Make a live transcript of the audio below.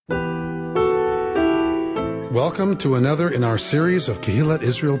Welcome to another in our series of Kehillat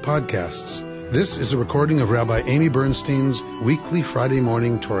Israel podcasts. This is a recording of Rabbi Amy Bernstein's weekly Friday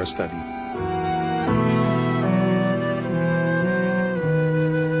morning Torah study.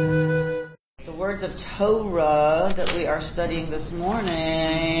 The words of Torah that we are studying this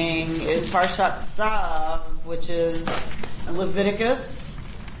morning is Parshat Tzav, which is Leviticus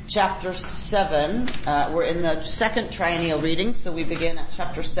chapter 7. We're in the second triennial reading, so we begin at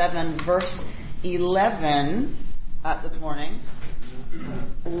chapter 7, verse 11 this morning.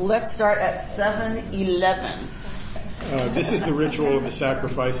 Let's start at 7:11. This is the ritual of the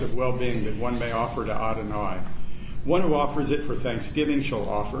sacrifice of well-being that one may offer to Adonai. One who offers it for thanksgiving shall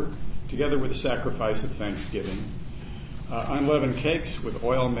offer, together with the sacrifice of thanksgiving, unleavened cakes with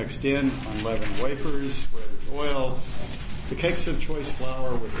oil mixed in, unleavened wafers spread with oil, the cakes of choice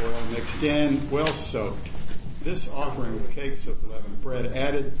flour with oil mixed in, well soaked. This offering with cakes of leavened bread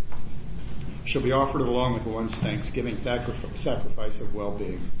added shall be offered along with one's thanksgiving sacrifice of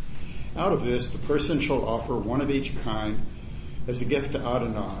well-being. Out of this, the person shall offer one of each kind as a gift to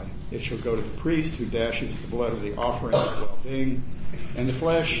Adonai. It shall go to the priest who dashes the blood of the offering of well-being, and the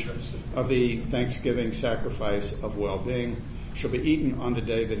flesh of the thanksgiving sacrifice of well-being shall be eaten on the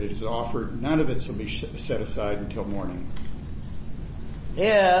day that it is offered. None of it shall be set aside until morning.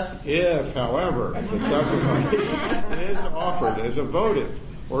 If, however, the sacrifice is offered as a votive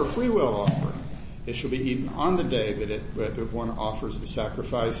or a free will offering, it shall be eaten on the day that one offers the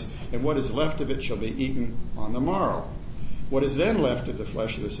sacrifice, and what is left of it shall be eaten on the morrow. What is then left of the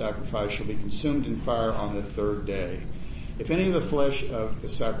flesh of the sacrifice shall be consumed in fire on the third day. If any of the flesh of the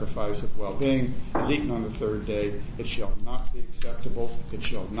sacrifice of well-being is eaten on the third day, it shall not be acceptable. It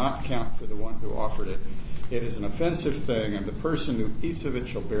shall not count for the one who offered it. It is an offensive thing, and the person who eats of it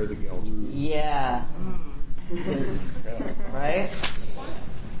shall bear the guilt. Yeah. Right?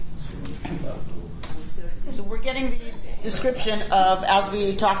 So we're getting the description of, as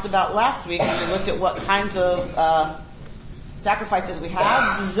we talked about last week, when we looked at what kinds of sacrifices we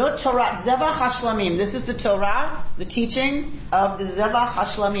have. Zot Torah Zevach HaShlamim. This is the Torah, the teaching of the Zevach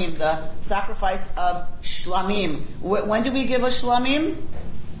HaShlamim, the sacrifice of Shlamim. When do we give a Shlamim?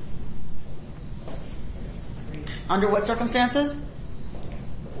 Under what circumstances?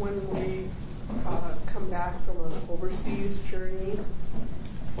 When we come back from an overseas journey,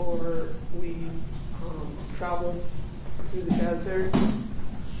 or we travel through the desert,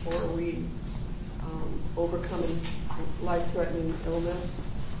 or we overcome life-threatening illness.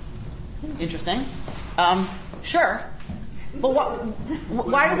 Interesting. Sure. But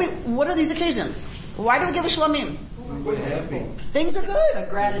what are these occasions? Why do we give a shlamim? We're happy. Things are good. A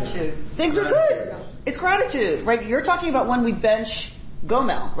gratitude. Things are good. It's gratitude, right? You're talking about when we bench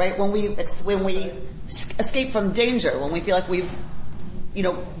gomel, right? When we escape from danger, when we feel like we've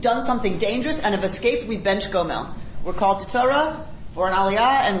done something dangerous and have escaped, we bench gomel. We're called to Torah for an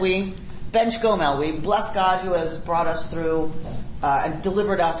aliyah, and we bench gomel. We bless God who has brought us through and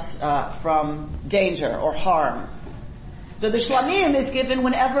delivered us from danger or harm. So the shlamim is given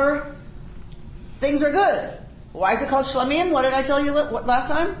whenever things are good. Why is it called shlamim? What did I tell you last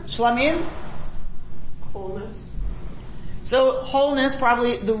time? Shlamim? Wholeness. So wholeness,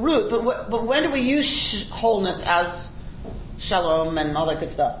 probably the root, but when do we use wholeness as shalom and all that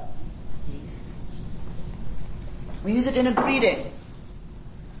good stuff? We use it in a greeting.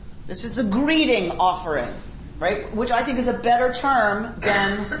 This is the greeting offering, right? Which I think is a better term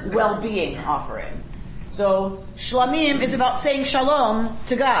than well-being offering. So shlamim is about saying shalom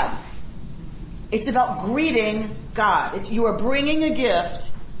to God. It's about greeting God. You are bringing a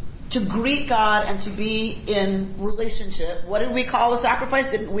gift to greet God and to be in relationship. What did we call the sacrifice?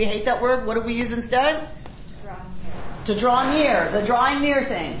 Didn't we hate that word? What did we use instead? To draw near, the drawing near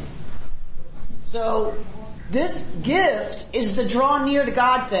thing. So this gift is the draw near to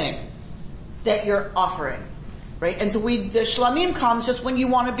God thing that you're offering, right? And so the shlamim comes just when you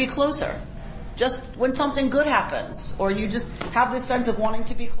want to be closer. Just when something good happens, or you just have this sense of wanting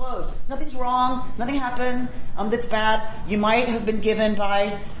to be close. Nothing's wrong, nothing happened that's bad. You might have been given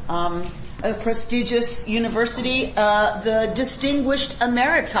by a prestigious university the Distinguished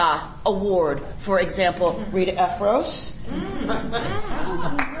Emerita Award, for example. Rita Ephros.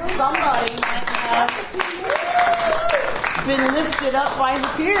 Somebody might have been lifted up by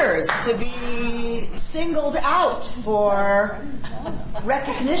her peers to be singled out for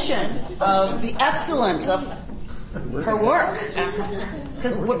recognition of the excellence of her work.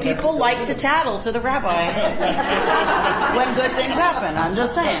 Because people like to tattle to the rabbi when good things happen. I'm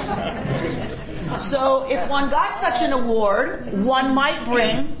just saying. So if one got such an award, one might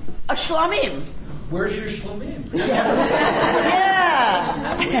bring a shlamim. Where's your shlamim? Yeah.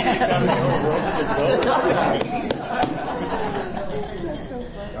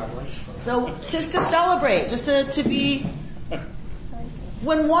 So just to celebrate, just to be,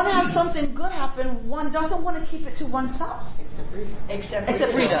 when one has something good happen, one doesn't want to keep it to oneself. Except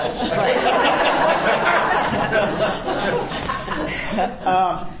Rita.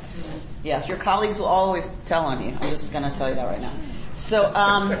 Yes, your colleagues will always tell on you. I'm just going to tell you that right now.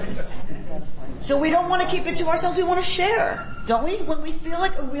 So we don't want to keep it to ourselves. We want to share, don't we? When we feel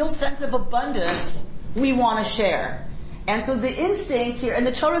like a real sense of abundance, we want to share. And so the instinct here, and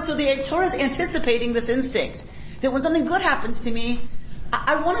the Torah is anticipating this instinct that when something good happens to me,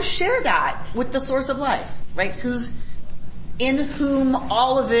 I want to share that with the source of life, right? In whom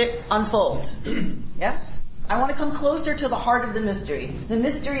all of it unfolds. Yes? I want to come closer to the heart of the mystery. The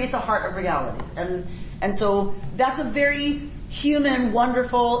mystery at the heart of reality. And so that's a very human,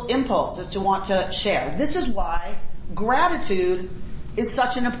 wonderful impulse, is to want to share. This is why gratitude is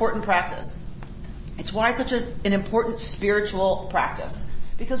such an important practice. It's why it's such an important spiritual practice.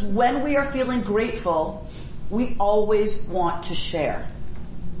 Because when we are feeling grateful, we always want to share.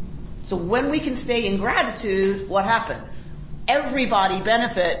 So when we can stay in gratitude, what happens? Everybody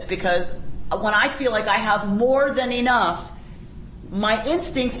benefits, because when I feel like I have more than enough, my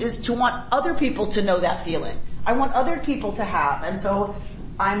instinct is to want other people to know that feeling. I want other people to have. And so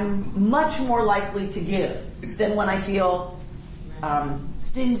I'm much more likely to give than when I feel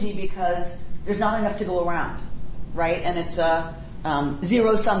stingy because there's not enough to go around, right? And it's a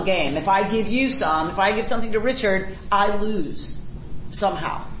zero-sum game. If I give something to Richard, I lose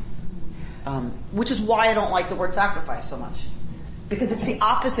somehow. Which is why I don't like the word sacrifice so much. Because it's the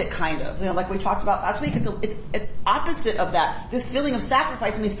opposite kind of, like we talked about last week, it's opposite of that. This feeling of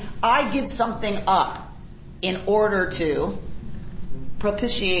sacrifice means I give something up in order to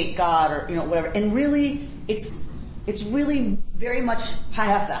propitiate God or, whatever. And really, it's really very much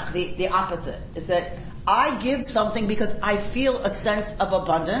hayafach, the opposite, is that I give something because I feel a sense of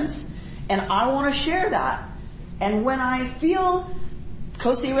abundance and I want to share that. And when I feel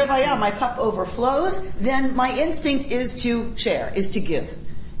Kosi Revaya, my cup overflows, then my instinct is to share, is to give.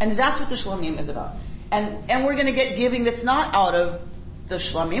 And that's what the Shlomim is about. And we're gonna get giving that's not out of the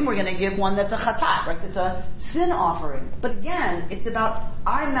Shlomim, we're gonna give one that's a chatat, right? That's a sin offering. But again, it's about,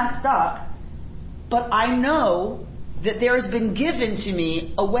 I messed up, but I know that there has been given to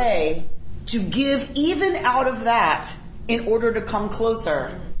me a way to give even out of that in order to come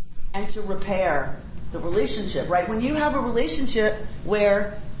closer and to repair the relationship, right? When you have a relationship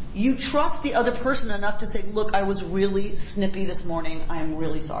where you trust the other person enough to say, look, I was really snippy this morning. I am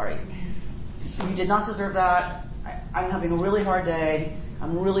really sorry. You did not deserve that. I'm having a really hard day.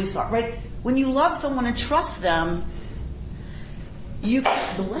 I'm really sorry, right? When you love someone and trust them, you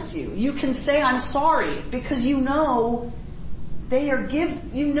can say, I'm sorry, because you know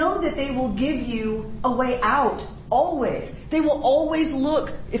that they will give you a way out. Always. They will always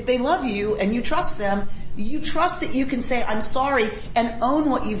look, if they love you and you trust them, you trust that you can say, I'm sorry, and own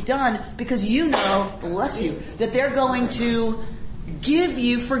what you've done, because you know, bless you, that they're going to give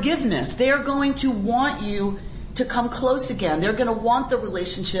you forgiveness. They're going to want you to come close again. They're going to want the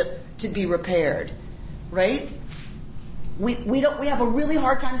relationship to be repaired. Right? We have a really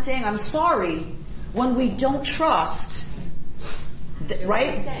hard time saying, I'm sorry, when we don't trust,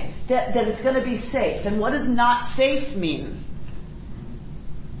 right? That it's going to be safe. And what does not safe mean?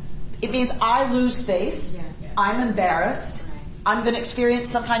 It means I lose face. Yeah. I'm embarrassed. Right. I'm going to experience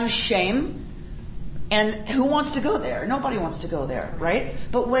some kind of shame. And who wants to go there? Nobody wants to go there, right?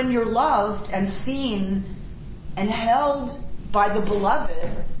 But when you're loved and seen and held by the beloved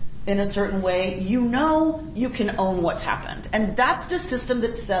in a certain way, you know you can own what's happened. And that's the system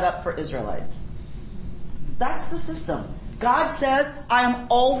that's set up for Israelites. That's the system. God says, I am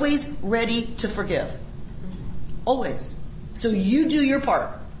always ready to forgive. Always. So you do your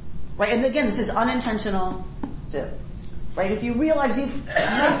part. Right? And again, this is unintentional sin. Right? If you realize you've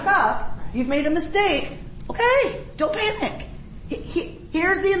messed up, you've made a mistake, okay, don't panic.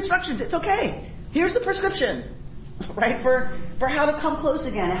 Here's the instructions. It's okay. Here's the prescription. Right? For how to come close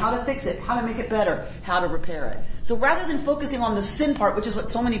again, and how to fix it, how to make it better, how to repair it. So rather than focusing on the sin part, which is what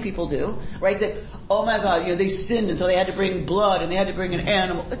so many people do, right? That, oh my God, they sinned and so they had to bring blood and they had to bring an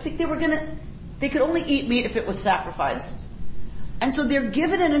animal. It's like they could only eat meat if it was sacrificed. And so they're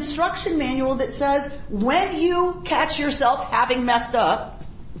given an instruction manual that says, when you catch yourself having messed up,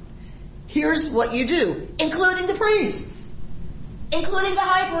 here's what you do, including the priests, including the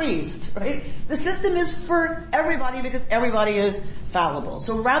high priest, right? The system is for everybody because everybody is fallible.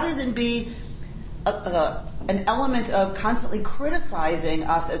 So rather than be an element of constantly criticizing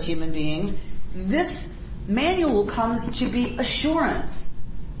us as human beings, this manual comes to be assurance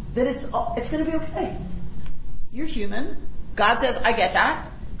that it's going to be okay. You're human. God says, I get that.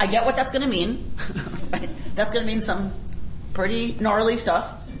 I get what that's going to mean. Right? That's going to mean some pretty gnarly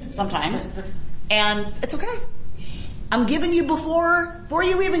stuff sometimes. And it's okay. I'm giving you before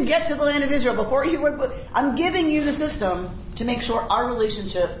you even get to the land of Israel, I'm giving you the system to make sure our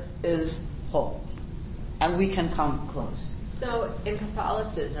relationship is whole. And we can come close. So in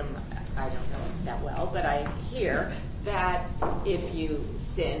Catholicism, I don't know that well, but I hear that if you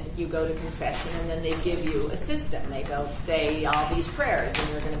sin, you go to confession and then they give you a system. They go say all these prayers and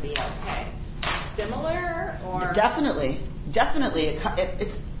you're going to be okay. Similar or? Definitely.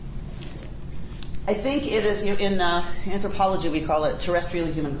 It's, I think it is, in anthropology we call it terrestrial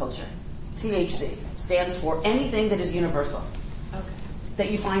human culture. THC stands for anything that is universal. Okay. That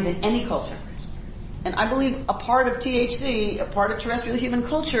you find in any culture. And I believe a part of THC, a part of terrestrial human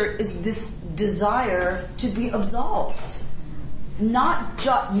culture is this desire to be absolved. Not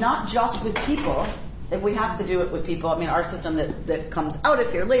just with people. If we have to do it with people, I mean, our system that comes out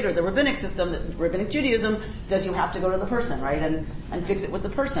of here later, the rabbinic system, rabbinic Judaism says you have to go to the person, right? And fix it with the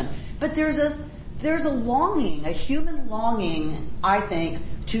person. But there's a longing, a human longing, I think,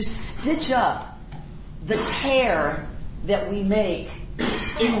 to stitch up the tear that we make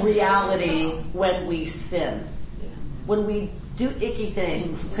in reality when we sin. When we do icky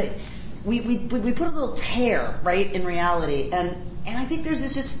things, like we put a little tear, right, in reality. And I think there's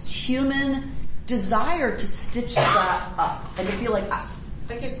this just human desire to stitch that up and to feel like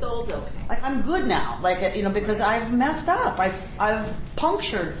your soul's okay. Like I'm good now. Like, because I've messed up. I've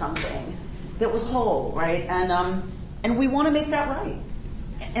punctured something that was whole, right? And we want to make that right.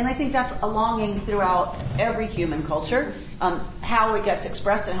 And I think that's a longing throughout every human culture. How it gets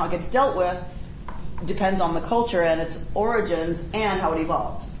expressed and how it gets dealt with depends on the culture and its origins and how it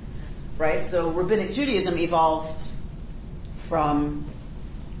evolves, right? So rabbinic Judaism evolved from,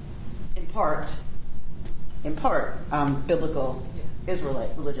 in part, biblical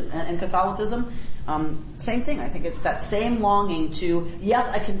Israelite religion. And Catholicism, same thing. I think it's that same longing to, yes,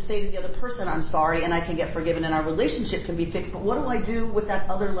 I can say to the other person I'm sorry and I can get forgiven and our relationship can be fixed, but what do I do with that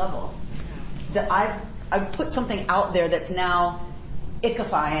other level? That I've put something out there that's now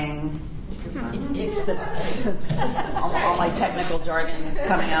ickifying all my technical jargon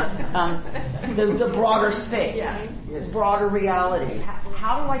coming out. The broader space, broader reality.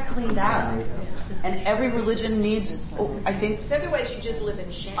 How do I clean that up? And every religion needs, I think. So otherwise you just live in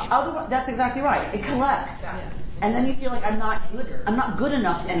shame. That's exactly right. It collects. And then you feel like I'm not good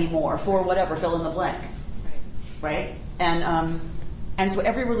enough anymore for whatever, fill in the blank. Right? And so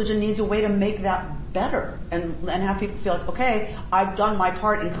every religion needs a way to make that better and have people feel like, okay, I've done my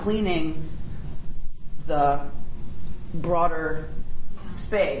part in cleaning the broader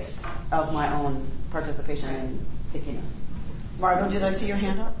space of my own participation in pickiness. Margot, did I see your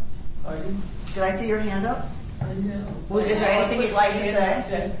hand up? Did I see your hand up? No. Is there anything you'd like to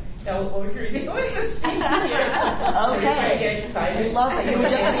say? Tell what you're doing. Okay. I get excited. We love it. You were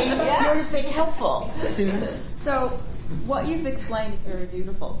just being helpful. So, what you've explained is very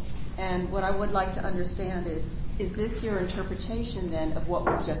beautiful. And what I would like to understand is this your interpretation then of what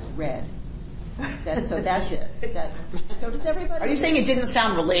we've just read? So that's it. So does everybody... Are you saying it didn't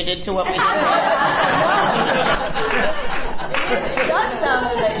sound related to what we did? It does sound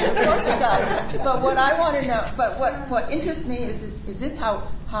related, of course it does. But what I want to know, but what interests me is this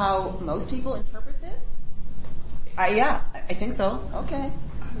how most people interpret this? Yeah, I think so. Okay.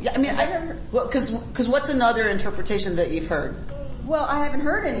 Yeah, I mean, because what's another interpretation that you've heard? Well, I haven't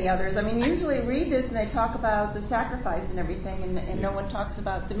heard any others. I mean, usually read this and they talk about the sacrifice and everything, and no one talks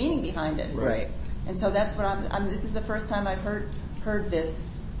about the meaning behind it. Right. And so that's what I'm this is the first time I've heard this.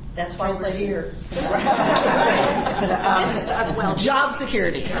 That's why we're here. Job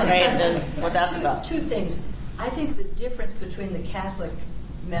security, right? Is what that's about. Two things. I think the difference between the Catholic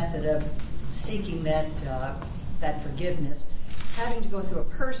method of seeking that forgiveness, having to go through a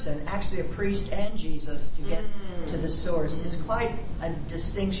person, actually a priest and Jesus, to get to the source is quite a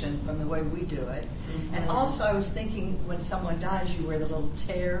distinction from the way we do it. And also I was thinking when someone dies you wear the little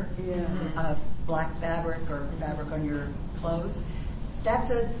tear of black fabric or fabric on your clothes.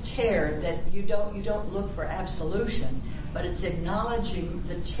 That's a tear that you don't look for absolution, but it's acknowledging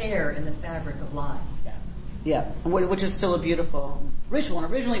the tear in the fabric of life. Yeah, which is still a beautiful ritual.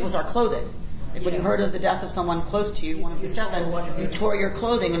 And originally it was our clothing. When you heard of the death of someone close to you, one of the seven, you tore your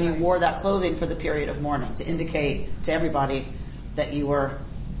clothing and you wore that clothing for the period of mourning to indicate to everybody that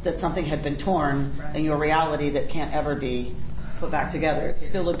that something had been torn in your reality that can't ever be put back together. It's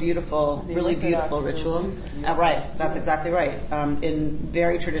still a beautiful, really beautiful ritual. Right, that's exactly right. In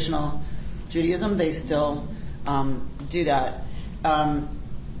very traditional Judaism, they still do that.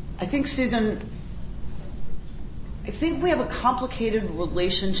 I think, Susan, I think we have a complicated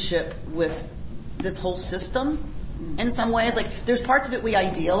relationship with this whole system in some ways. Like, there's parts of it we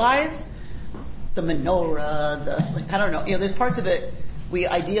idealize, the menorah, I don't know, there's parts of it we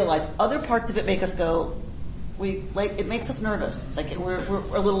idealize. Other parts of it make us go, it makes us nervous. Like, we're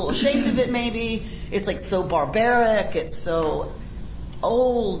a little ashamed of it maybe. It's like so barbaric, it's so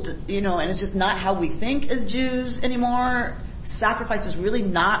old, and it's just not how we think as Jews anymore. Sacrifice is really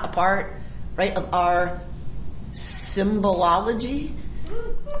not a part, right, of our symbolology.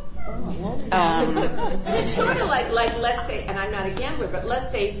 It's sort of like let's say, and I'm not a gambler, but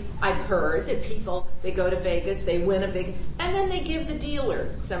let's say I've heard that people, they go to Vegas, they win a big, and then they give the dealer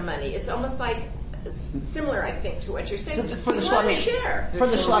some money. It's almost like similar, I think, to what you're saying. For the shlamim. Share. For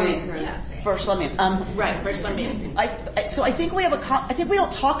the shlamim. Yeah. For shlamim. Right, for shlamim. So I think we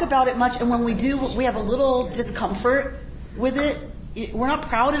don't talk about it much, and when we do, we have a little discomfort with it. We're not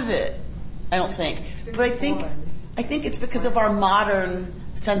proud of it, I don't think. But I think it's because of our modern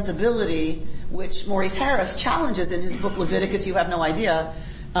sensibility, which Maurice Harris challenges in his book Leviticus. You have no idea.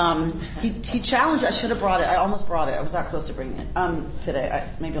 He challenged. I should have brought it. I almost brought it. I was that close to bringing it today.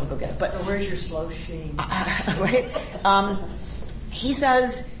 Maybe I'll go get it. But so where's your slow shame? Right? He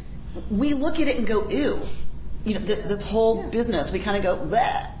says we look at it and go, ew. This whole business, we kind of go,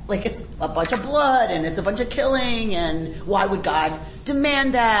 bleh. Like, it's a bunch of blood and it's a bunch of killing, and why would God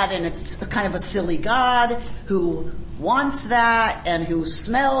demand that? And it's kind of a silly God who wants that and who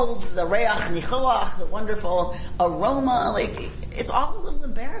smells the reach nichoach, the wonderful aroma. Like, it's all a little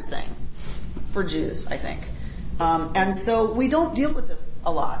embarrassing for Jews, I think. And so we don't deal with this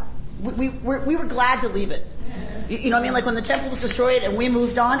a lot. We were glad to leave it. You know what I mean? Like, when the temple was destroyed and we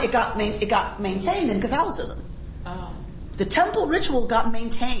moved on, it got maintained in Catholicism. Oh. The temple ritual got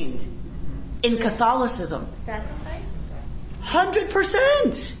maintained in Catholicism. Sacrifice?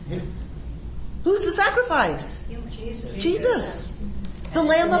 100%. Who's the sacrifice? Jesus. The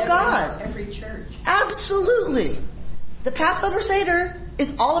Lamb of God. Every church. Absolutely. The Passover Seder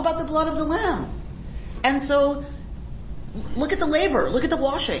is all about the blood of the Lamb. And so, look at the laver, look at the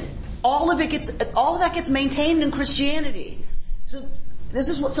washing. All of that gets maintained in Christianity. So, this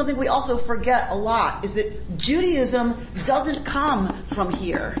is something we also forget a lot, is that Judaism doesn't come from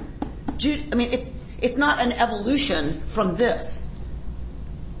here. It's not an evolution from this.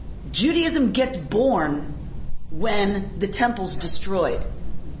 Judaism gets born when the temple's destroyed.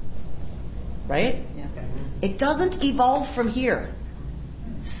 Right? Yeah. It doesn't evolve from here.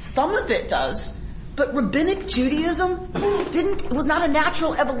 Some of it does, but rabbinic Judaism was not a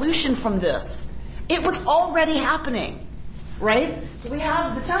natural evolution from this. It was already happening. Right? So we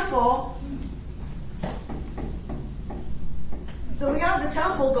have the temple. So we have the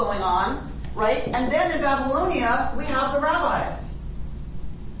temple going on, right? And then in Babylonia, we have the rabbis.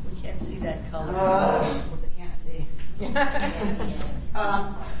 We can't see that color. They can't see.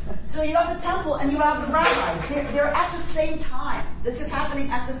 So you have the temple and you have the rabbis. They're at the same time. This is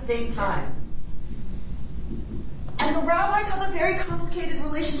happening at the same time. And the rabbis have a very complicated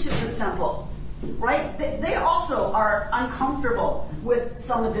relationship with the temple. Right? They also are uncomfortable with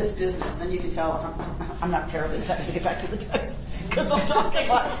some of this business, and you can tell I'm not terribly excited to get back to the text because I'm talking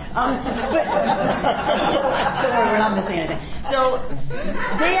about. But don't worry, we're not missing anything. So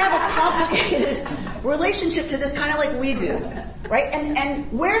they have a complicated relationship to this, kind of like we do, right?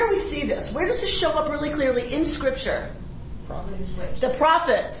 And where do we see this? Where does this show up really clearly in Scripture? The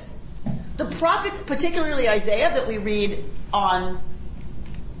prophets, particularly Isaiah, that we read on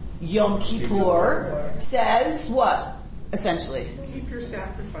Yom Kippur, says what, essentially? Keep your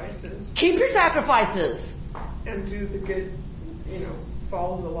sacrifices. Keep your sacrifices. And do the good,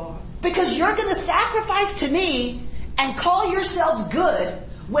 follow the law. Because you're going to sacrifice to me and call yourselves good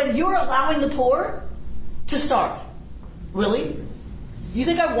when you're allowing the poor to starve. Really? You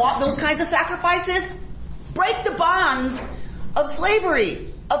think I want those kinds of sacrifices? Break the bonds of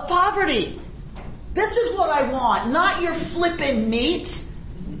slavery, of poverty. This is what I want, not your flippin' meat.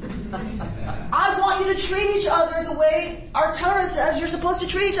 I want you to treat each other the way our Torah says you're supposed to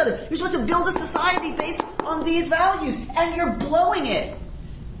treat each other. You're supposed to build a society based on these values, and you're blowing it.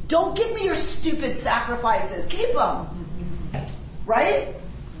 Don't give me your stupid sacrifices. Keep them. Right?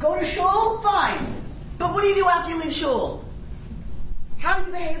 Go to shul? Fine. But what do you do after you leave shul? How do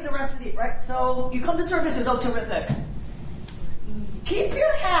you behave the rest of the, right? So you come to service and go, terrific. Keep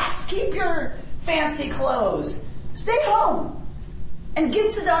your hats. Keep your fancy clothes. Stay home. And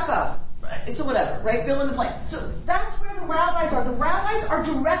give tzedakah. So whatever, right? Fill in the blank. So that's where the rabbis are. The rabbis are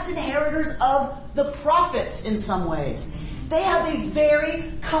direct inheritors of the prophets in some ways. They have a very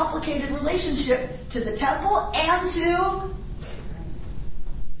complicated relationship to the temple and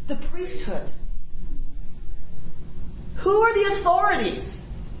to The priesthood. Who are the authorities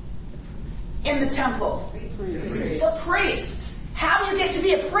in the temple? The priests. How do you get to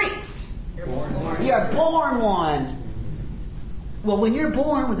be a priest? You're born one. Well, when you're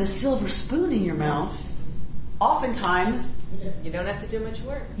born with a silver spoon in your mouth, oftentimes You don't have to do much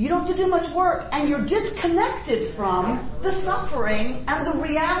work. you don't have to do much work, and you're disconnected from the suffering and the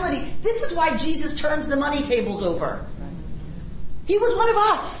reality. This is why Jesus turns the money tables over. He was one of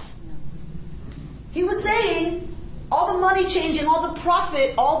us. He was saying, all the money changing, all the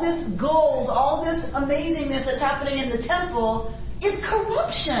profit, all this gold, all this amazingness that's happening in the temple is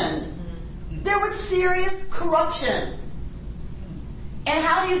corruption. There was serious corruption. And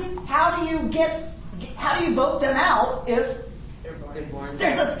how do you vote them out if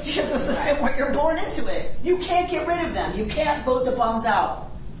there's a system where you're born into it? You can't get rid of them. You can't vote the bums out.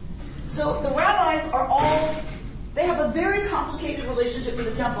 So the rabbis they have a very complicated relationship with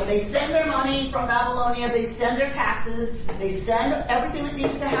the temple. They send their money from Babylonia, they send their taxes, they send everything that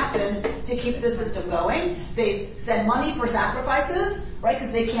needs to happen to keep the system going. They send money for sacrifices, right,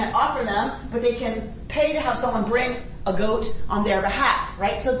 because they can't offer them, but they can pay to have someone bring a goat on their behalf,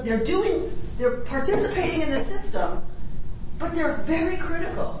 right? So they're participating in the system, but they're very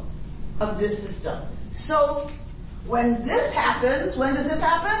critical of this system. So when this happens, when does this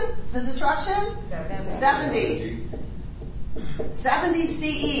happen? The destruction? 70. 70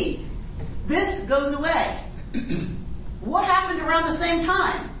 CE. This goes away. What happened around the same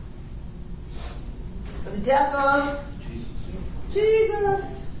time? The death of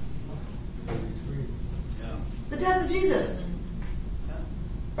Jesus. The death of Jesus.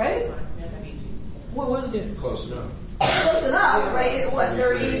 Right? What was this? Close enough. Close enough, right? What,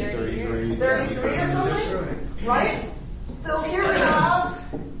 33 or something? Right? So here we have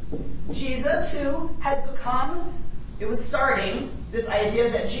Jesus, who had become, it was starting, this idea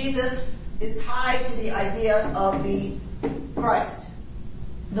that Jesus is tied to the idea of the Christ.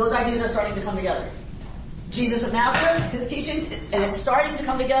 Those ideas are starting to come together. Jesus of Nazareth, his teaching, and it's starting to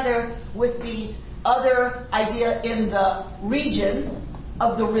come together with the other idea in the region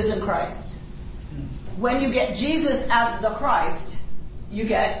of the risen Christ. When you get Jesus as the Christ, you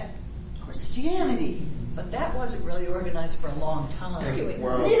get Christianity. But that wasn't really organized for a long time.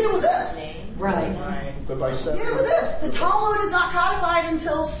 Well, Neither was this. Right. but by 70, Neither was this. The Talmud is not codified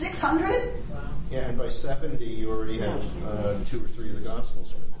until 600. yeah, and by 70 you already have 2 or 3 of the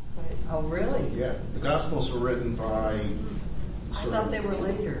Gospels written. Oh, really? Yeah, the Gospels were written by. I thought they were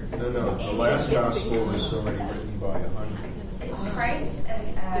later. No, the last Gospel was already written by 100. Is Christ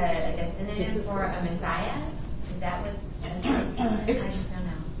like a synonym for a Messiah? Is that what? I just don't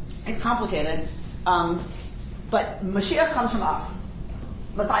know. It's complicated. But Mashiach comes from us.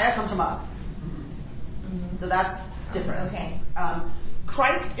 Messiah comes from us. So that's different. Okay.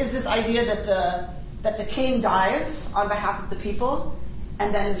 Christ is this idea that the king dies on behalf of the people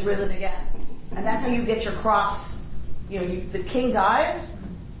and then is risen again. And that's how you get your crops. The king dies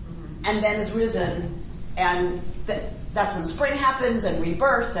and then is risen, and that's when spring happens and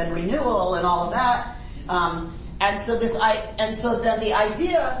rebirth and renewal and all of that. And so then the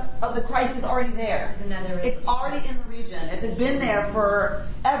idea of the Christ is already there. It's already in the region. It's been there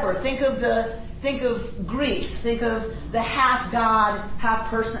forever. Think of Greece. Think of the half God, half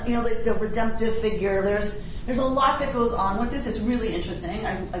person. The redemptive figure. There's a lot that goes on with this. It's really interesting.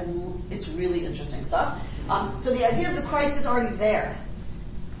 It's really interesting stuff. So the idea of the Christ is already there.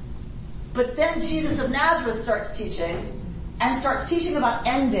 But then Jesus of Nazareth starts teaching about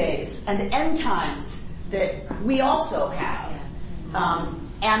end days and end times that we also have.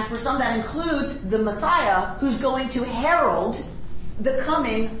 And for some that includes the Messiah who's going to herald the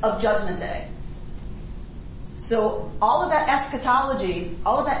coming of Judgment Day. So all of that eschatology,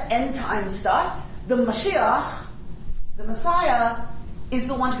 all of that end time stuff, the Mashiach, the Messiah, is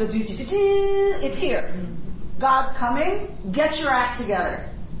the one to go do. It's here. God's coming. Get your act together.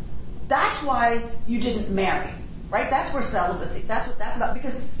 That's why you didn't marry, right? That's where celibacy. That's what that's about,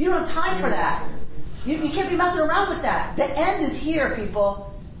 because you don't have time for that. You can't be messing around with that. The end is here,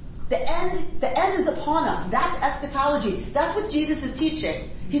 people. The end is upon us. That's eschatology. That's what Jesus is teaching.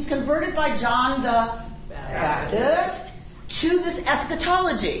 He's converted by John the Baptist to this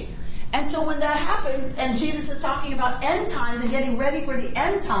eschatology. And so when that happens, and Jesus is talking about end times and getting ready for the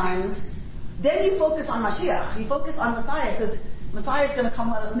end times, then you focus on Mashiach. You focus on Messiah, because Messiah is going to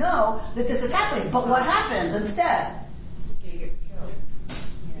come let us know that this is happening. But what happens instead?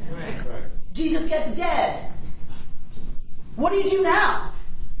 Right. Jesus gets dead. What do you do now?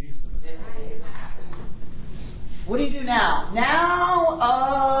 What do you do now? Now,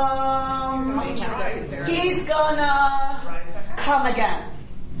 he's gonna come again.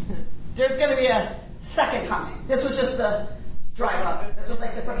 there's going to be a second coming. This was just the dry rub. This was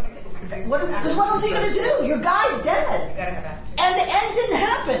like the what was he going to do? Your guy's dead. And the end didn't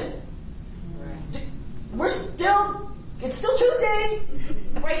happen. It's still Tuesday,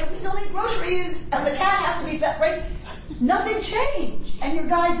 right? We still need groceries, and the cat has to be fed, right? Nothing changed, and your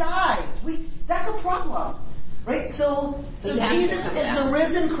guy dies. That's a problem, right? So Jesus is the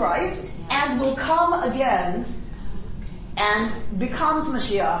risen Christ, and will come again, and becomes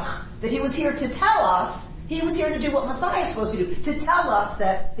Mashiach, that he was here to tell us, he was here to do what Messiah is supposed to do, to tell us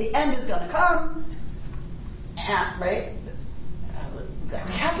that the end is going to come, right?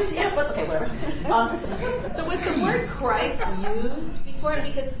 Exactly happened, yeah, but okay, whatever. So was the word Christ used before?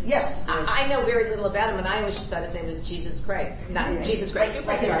 Because yes, I know very little about him, and I always just thought his name was Jesus Christ, not Jesus Christ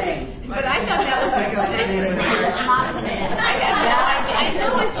Superstar. But I thought that was his name. I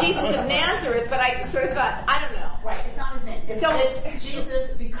know it's Jesus of Nazareth, but I sort of thought, I don't know. Right, it's not his name. It's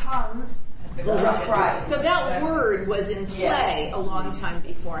Jesus becomes the Christ. So that word was in play a long time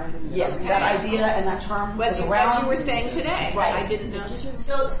before him. Yes, that idea and that term was around. As you were saying today. Right. I didn't know.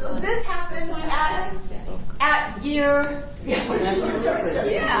 So this happens at year... Yeah,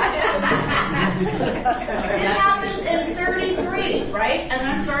 this happens in 33, right? And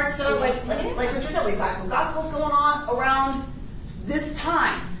then starts to, like Richard said, we've got some Gospels going on around this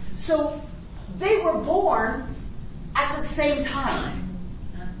time. So they were born at the same time.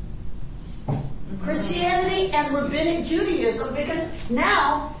 Christianity and Rabbinic Judaism, because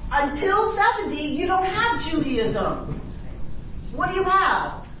now, until 70, you don't have Judaism. What do you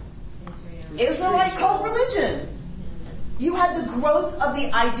have? Israelite cult religion. You had the growth of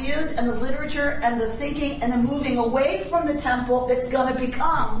the ideas and the literature and the thinking and the moving away from the temple that's going to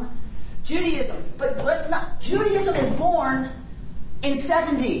become Judaism. But Judaism is born in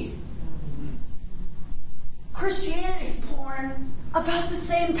 70. Christianity is born about the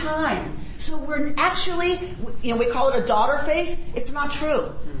same time. So we're actually, we call it a daughter faith. It's not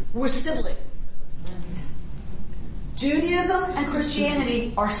true. We're siblings. Judaism and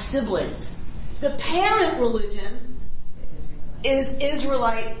Christianity are siblings. The parent religion is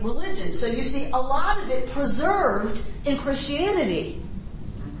Israelite religion. So you see a lot of it preserved in Christianity.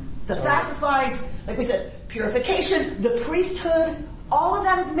 The sacrifice, like we said, purification, the priesthood, all of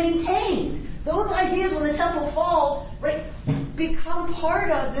that is maintained. Those ideas, when the temple falls, right, become part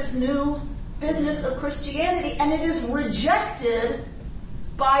of this new business of Christianity, and it is rejected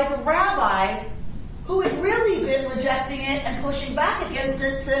by the rabbis who had really been rejecting it and pushing back against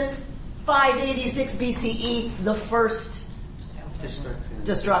it since 586 BCE, the first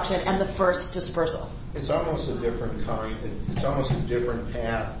destruction and the first dispersal. It's almost a different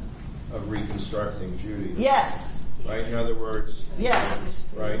path of reconstructing Judaism. Yes. Right? In other words, yes.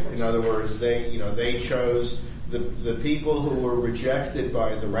 Right? In other words, they chose the people who were rejected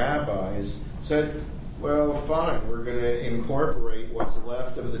by the rabbis said, well, fine, we're going to incorporate what's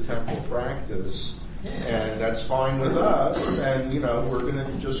left of the temple practice, and that's fine with us, and we're going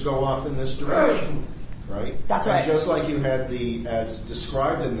to just go off in this direction. Right? That's right. And just like you had as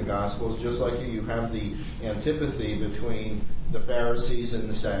described in the Gospels, just like you have the antipathy between the Pharisees and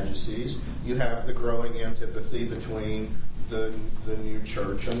the Sadducees, you have the growing antipathy between the new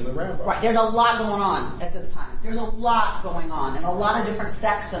church and the rabbis. Right. There's a lot going on at this time. There's a lot going on, and a lot of different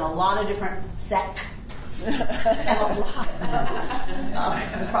sects and a lot of different sects. And a lot.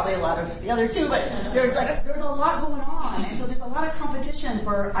 There's probably a lot of the other too, but there's a lot going on, and so there's a lot of competition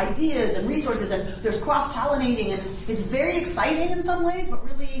for ideas and resources, and there's cross-pollinating, and it's very exciting in some ways, but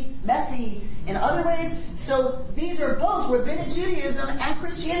really messy in other ways. So these are both, Rabbinic Judaism and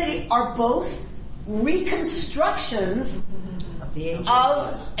Christianity are both reconstructions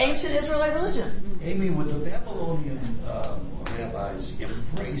of ancient Israelite religion. Amy, would the Babylonian rabbis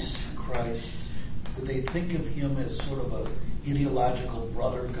embrace Christ? Did they think of him as sort of an ideological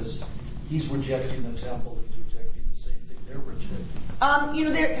brother because he's rejecting the temple, he's rejecting the same thing they're rejecting?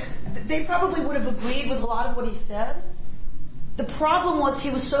 They probably would have agreed with a lot of what he said. The problem was he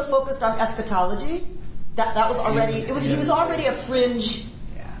was so focused on eschatology that was already he was already a fringe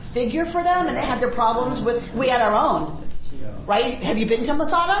figure for them, and they had their problems with. We had our own, right? Have you been to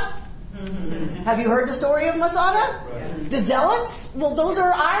Masada? Mm-hmm. Have you heard the story of Masada? Right. The Zealots? Well, those are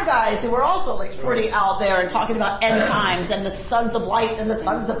our guys who are also pretty out there and talking about end times and the sons of light and the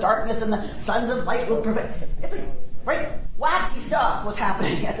sons of darkness and the sons of light will prevail. It's wacky stuff was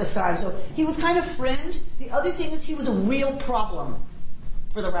happening at this time. So he was kind of fringe. The other thing is he was a real problem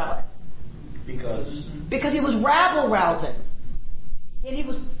for the rabbis. Because he was rabble rousing. And he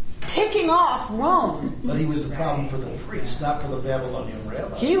was ticking off Rome. But he was the problem for the priests, not for the Babylonian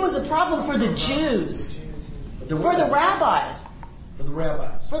rabbis. He was a problem for the Jews. For the rabbis. For the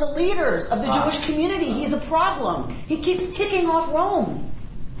rabbis. For the leaders of the Jewish community, he's a problem. He keeps ticking off Rome.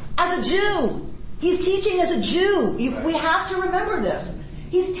 As a Jew, he's teaching as a Jew. We have to remember this.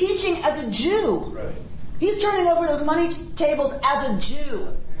 He's teaching as a Jew. Right. He's turning over those money tables as a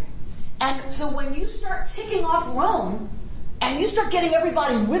Jew. And so when you start ticking off Rome, and you start getting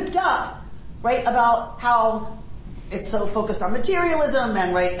everybody whipped up, right, about how it's so focused on materialism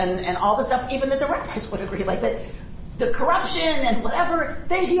and right and all the stuff, even that the rabbis would agree, like that the corruption and whatever,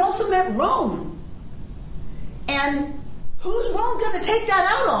 he also meant Rome. And who's Rome going to take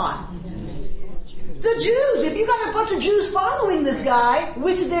that out on? The Jews. If you got a bunch of Jews following this guy,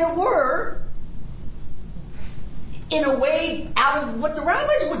 which there were, in a way out of what the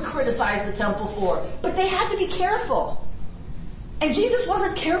rabbis would criticize the temple for, but they had to be careful. And Jesus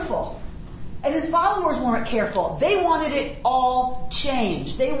wasn't careful. And his followers weren't careful. They wanted it all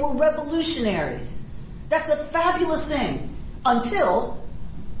changed. They were revolutionaries. That's a fabulous thing. Until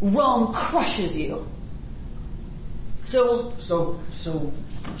Rome crushes you. So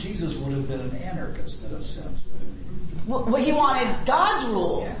Jesus would have been an anarchist in a sense. Well, he wanted God's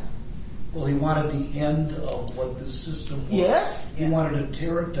rule. Yes. Well, he wanted the end of what the system was. Yes. He wanted to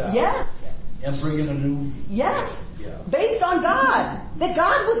tear it down. Yes. And bring in a new... Yes. Yeah. Based on God. That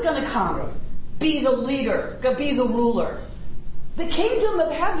God was going to come. Right. Be the leader. Be the ruler. The kingdom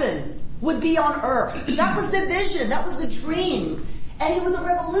of heaven would be on earth. That was the vision. That was the dream. And he was a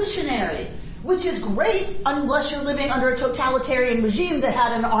revolutionary. Which is great unless you're living under a totalitarian regime that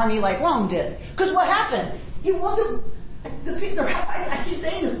had an army like Rome did. Because what happened? He wasn't... The rabbis, I keep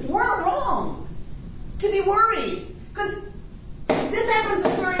saying this, weren't wrong to be worried. Because this happens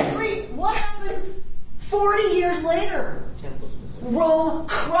in 33. What happens 40 years later? Rome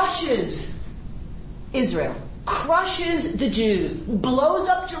crushes Israel, crushes the Jews, blows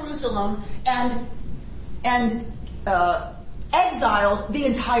up Jerusalem, and exiles the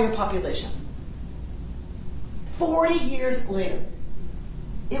entire population. 40 years later.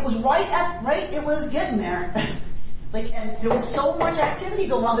 It was it was getting there. And there was so much activity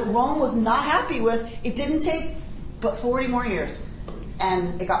going on that Rome was not happy with. It didn't take but 40 more years.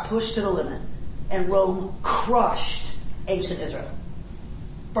 And it got pushed to the limit. And Rome crushed ancient Israel.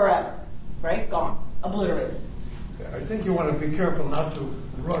 Forever. Right? Gone. Obliterated. I think you want to be careful not to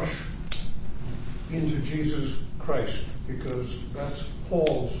rush into Jesus Christ, because that's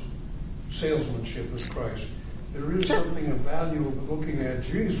Paul's salesmanship with Christ. There is something of value of looking at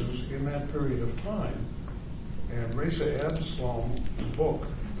Jesus in that period of time. And Reza Absalom's book,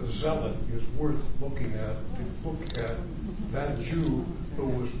 The Zealot, is worth looking at. To look at that Jew who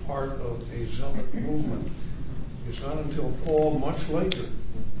was part of a zealot movement. It's not until Paul, much later,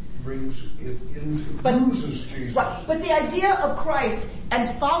 brings it uses Jesus. Right. But the idea of Christ and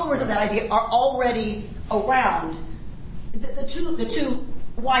followers of that idea are already around. The two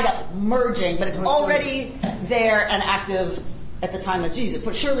wind up merging, but it's already there and active at the time of Jesus.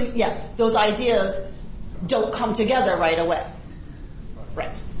 But surely, yes, those ideas don't come together right away.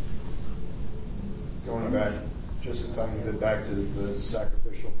 Right. Going back just a tiny bit back to the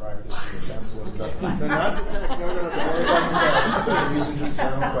sacrificial practice in the temple and stuff. No, not the temple. No. These are just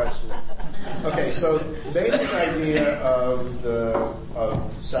general questions. Okay, so the basic idea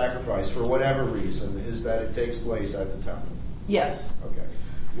of sacrifice, for whatever reason, is that it takes place at the temple. Yes. Okay.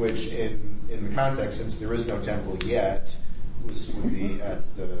 Which in the context, since there is no temple yet, would be at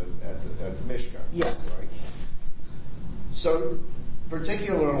the Mishkan. Yes. Right? So,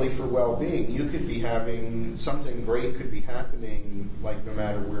 particularly for well-being, you could be having something great could be happening, like no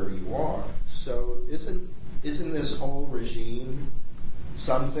matter where you are. So, isn't this whole regime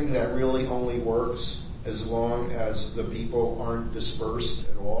something that really only works as long as the people aren't dispersed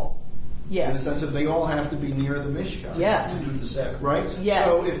at all? Yes. In the sense that they all have to be near the Mishkan. Yes. Right? Yes.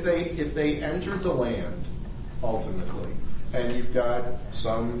 So if they enter the land, ultimately, and you've got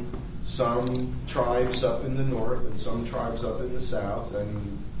some tribes up in the north and some tribes up in the south,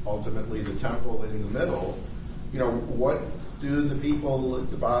 and ultimately the temple in the middle, what do the people at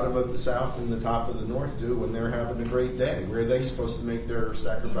the bottom of the south and the top of the north do when they're having a great day? Where are they supposed to make their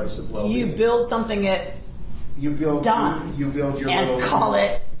sacrifice of well-being? You build something at done. You build your and little, call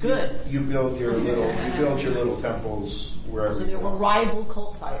it good. You build your little temples wherever. So there were rival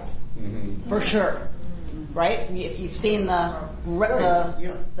cult sites, for sure. Right? If you've seen the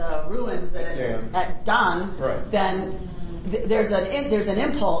ruins at Dan, then there's an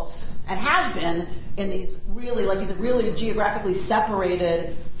impulse, and has been in these really, like you said, really geographically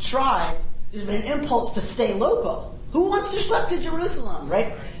separated tribes. There's been an impulse to stay local. Who wants to schlep to Jerusalem,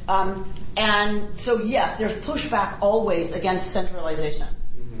 right? And so yes, there's pushback always against centralization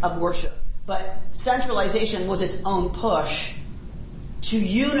of worship, but centralization was its own push to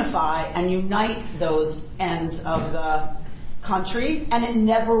unify and unite those ends of the country, and it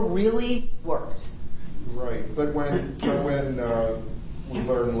never really worked. Right, but when we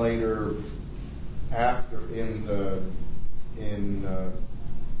learn later, after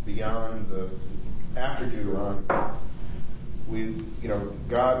after Deuteronomy,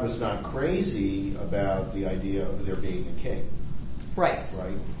 God was not crazy about the idea of there being a king. Right.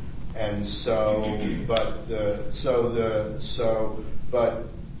 Right. And but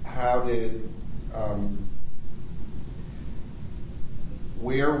how did,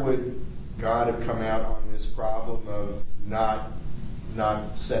 where would God have come out on this problem of not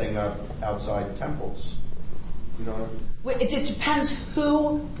setting up outside temples? You know? It depends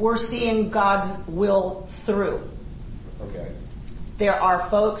who we're seeing God's will through. Okay. There are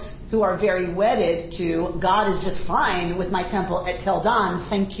folks who are very wedded to God is just fine with my temple at Tel Dan,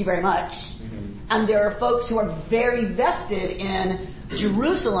 thank you very much. Mm-hmm. And there are folks who are very vested in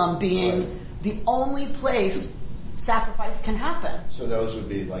Jerusalem being the only place sacrifice can happen. So those would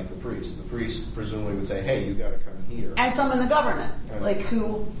be like the priests. The priests presumably would say, hey, you gotta come here. And some in the government,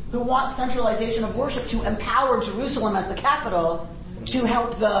 who want centralization of worship to empower Jerusalem as the capital to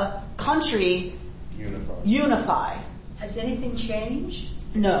help the country unify. Has anything changed?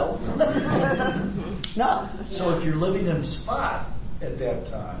 No. No. So if you're living in Sfat at that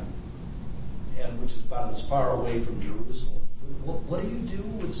time, and which is about as far away from Jerusalem, what do you do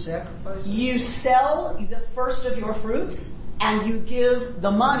with sacrifices? You sell the first of your fruits, and you give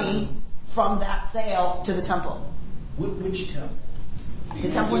the money from that sale to the temple. Which temple? The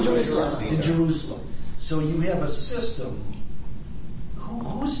temple in Jerusalem. In Jerusalem. So you have a system.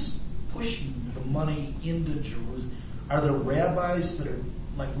 Who's pushing the money into Jerusalem? Are there rabbis that are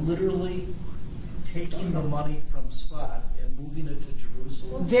like literally taking the money from Sfat and moving it to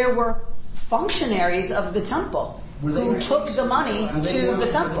Jerusalem? There were functionaries of the temple who took the money to the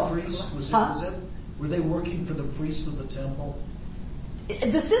temple. Were they working for the priests of the temple?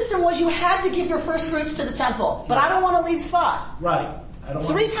 The system was you had to give your first fruits to the temple, but I don't want to leave Sfat. Right. I don't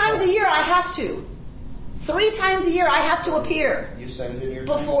 3 times a year I have to. 3 times a year I have to appear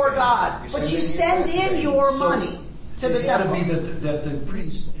before God. But you send in your money to the temple. It had to be that the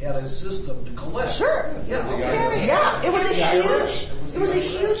priest had a system to collect. Sure. Yeah. It was a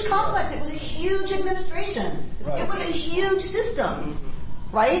huge complex. It was a huge administration. Right. It was a huge system.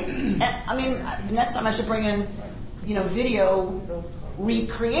 Right? And, I mean, next time I should bring in, video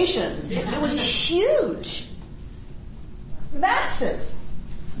recreations. It was huge. Massive.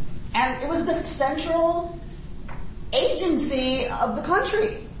 And it was the central agency of the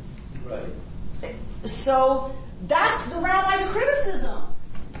country. Right. So that's the rabbi's criticism.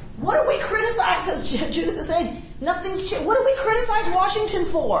 What do we criticize, as Judith is saying? Nothing's changed. What do we criticize Washington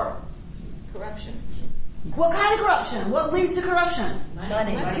for? Corruption. What kind of corruption? What leads to corruption?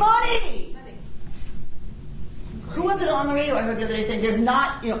 Money. Who was it on the radio I heard the other day saying there's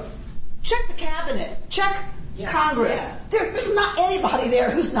not, check the cabinet, check Congress. Yeah. There's not anybody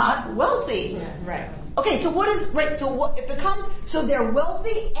there who's not wealthy. Yeah. Right. Okay, so it becomes, so they're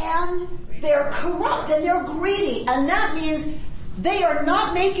wealthy and they're corrupt and they're greedy, and that means they are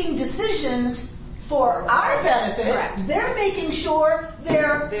not making decisions for our benefit. Correct. They're making sure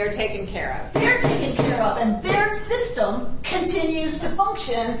they're taken care of. They're taken care of, and their system continues to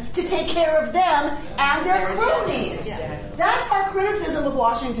function to take care of them and their cronies. Yeah. That's our criticism of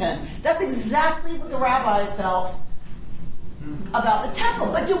Washington. That's exactly what the rabbis felt about the temple.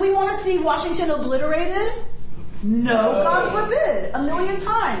 But do we want to see Washington obliterated? No, God forbid. 1,000,000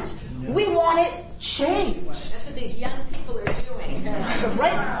 times. We want it changed. That's what these young people are doing.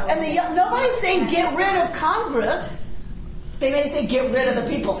 Right? And nobody's saying get rid of Congress. They may say get rid of the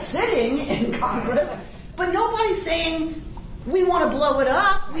people sitting in Congress, but nobody's saying we want to blow it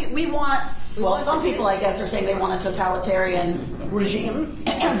up. We want, well, some people I guess are saying they want a totalitarian regime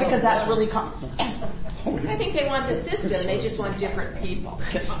because that's really I think they want the system, they just want different people.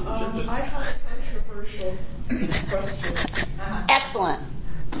 I have a controversial question. Excellent.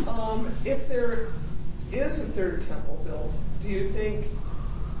 If there is a third temple built, do you think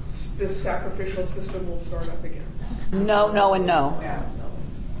this sacrificial system will start up again? No, and no.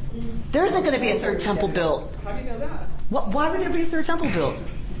 There isn't going to be a third temple built. How do you know that? Why would there be a third temple built?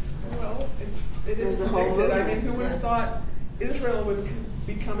 Well, it is predicted. I mean, who would have thought Israel would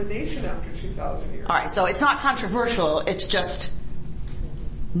become a nation after 2,000 years? All right, so it's not controversial. It's just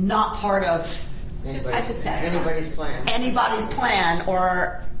not part of anybody's plan,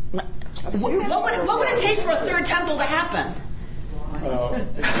 or what would it take for a third temple to happen? money.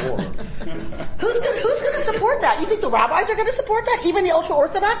 Who's going to support that? You think the rabbis are going to support that? Even the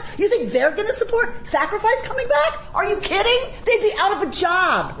ultra-Orthodox? You think they're going to support sacrifice coming back? Are you kidding? They'd be out of a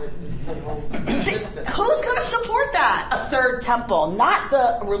job. Who's going to support that? A third temple, not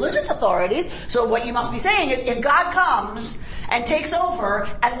the religious authorities. So what you must be saying is, if God comes and takes over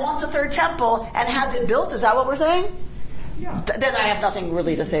and wants a third temple and has it built, is that what we're saying? Yeah. Then I have nothing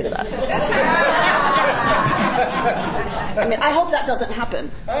really to say to that. I mean, I hope that doesn't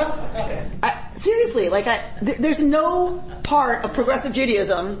happen. Seriously, there's no part of progressive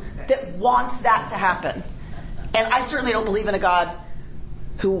Judaism that wants that to happen. And I certainly don't believe in a God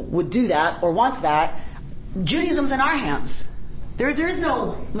who would do that or wants that. Judaism's in our hands. There is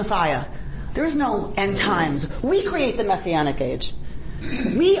no Messiah. There is no end times. We create the Messianic age.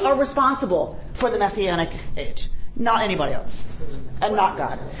 We are responsible for the Messianic age. Not anybody else. And not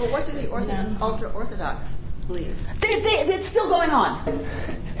God. But what do the ultra-Orthodox believe? It's still going on.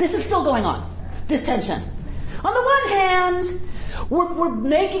 This is still going on. This tension. On the one hand, we're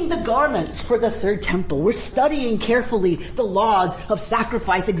making the garments for the third temple. We're studying carefully the laws of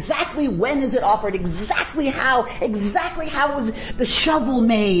sacrifice. Exactly when is it offered? Exactly how was the shovel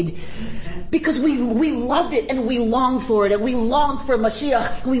made? Because we love it and we long for it and we long for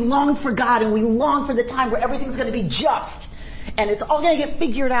Mashiach and we long for God and we long for the time where everything's going to be just and it's all going to get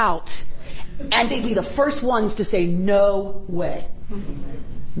figured out. And they'd be the first ones to say, no way.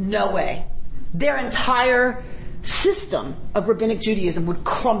 No way. Their entire system of rabbinic Judaism would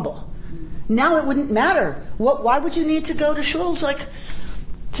crumble. Now it wouldn't matter. Why would you need to go to shul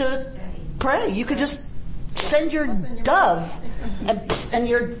to pray? You could just send your dove and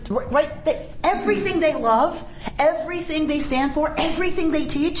your, right? Everything they love, everything they stand for, everything they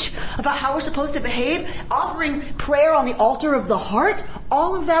teach about how we're supposed to behave, offering prayer on the altar of the heart,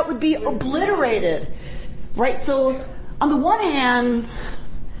 all of that would be obliterated. Right? So, on the one hand,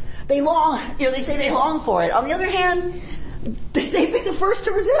 they say they long for it. On the other hand, they'd be the first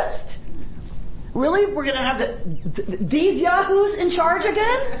to resist. Really? We're gonna have these yahoos in charge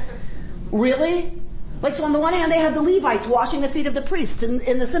again? Really? So on the one hand, they have the Levites washing the feet of the priests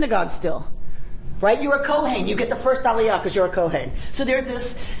in the synagogue still. Right? You're a Kohen. You get the first aliyah because you're a Kohen. So there's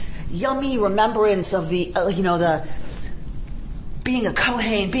this yummy remembrance of the being a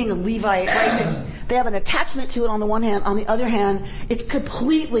Kohen, being a Levite, right? They have an attachment to it on the one hand. On the other hand, it's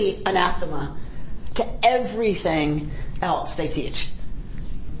completely anathema to everything else they teach.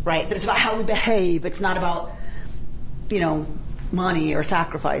 Right? That it's about how we behave. It's not about, money or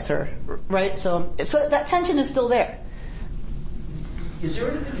sacrifice right? So that tension is still there. Is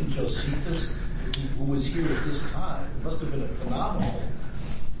there anything in Josephus, who was here at this time? It must have been a phenomenal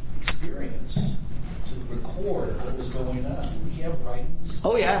experience to record what was going on. Do we have writings?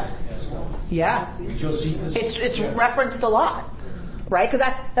 Oh yeah. Yeah. Josephus. It's referenced a lot. Right? Because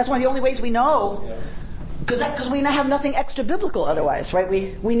that's one of the only ways we know. Because we have nothing extra biblical otherwise, right?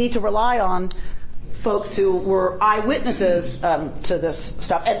 We need to rely on folks who were eyewitnesses to this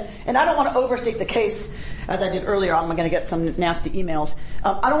stuff. And I don't want to overstate the case, as I did earlier. I'm going to get some nasty emails.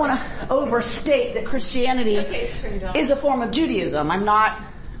 I don't want to overstate that Christianity is a form of Judaism. I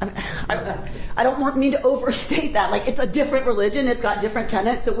don't mean to overstate that. It's a different religion. It's got different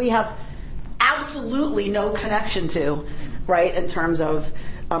tenets that we have absolutely no connection to, right, in terms of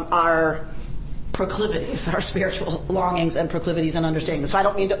our proclivities, our spiritual longings and proclivities and understanding. So I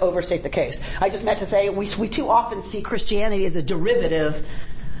don't mean to overstate the case. I just meant to say we too often see Christianity as a derivative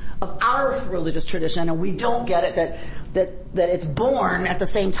of our religious tradition, and we don't get it that it's born at the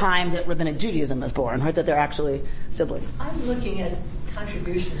same time that Rabbinic Judaism is born, right? That they're actually siblings. I'm looking at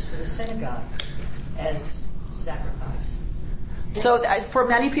contributions to the synagogue as sacrifice. So for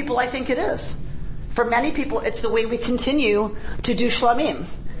many people, I think it is. For many people, it's the way we continue to do shlamim.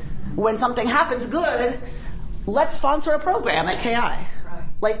 When something happens good, let's sponsor a program at KI.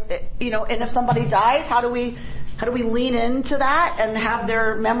 Right. And if somebody dies, how do we lean into that and have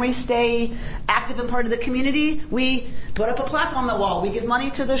their memory stay active and part of the community? We put up a plaque on the wall. We give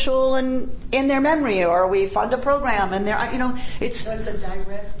money to the shul in their memory, or we fund a program and it's. So it's a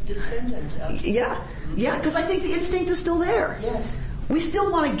direct descendant of. Yeah, because I think the instinct is still there. Yes. We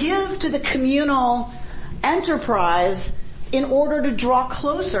still want to give to the communal enterprise in order to draw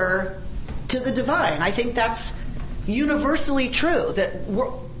closer to the divine. I think that's universally true, that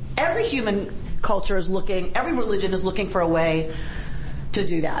every human culture is looking, every religion is looking for a way to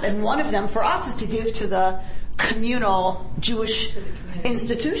do that. And one of them for us is to give to the communal Jewish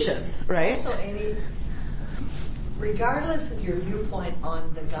institution, right? Also, Amy, regardless of your viewpoint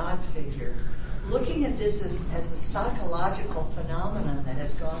on the God figure, looking at this as a psychological phenomenon that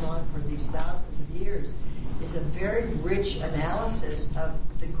has gone on for these thousands of years, is a very rich analysis of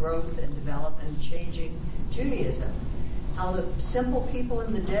the growth and development and changing Judaism. How the simple people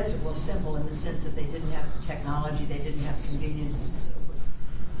in the desert, well, simple in the sense that they didn't have technology, they didn't have conveniences and so forth.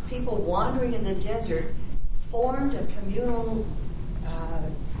 People wandering in the desert formed a communal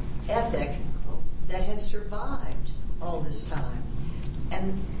ethic that has survived all this time.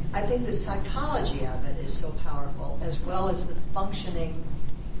 And I think the psychology of it is so powerful, as well as the functioning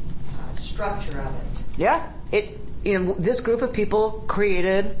structure of it. Yeah, this group of people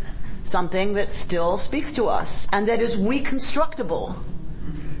created something that still speaks to us and that is reconstructible,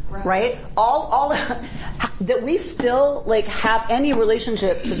 right? All that we still have any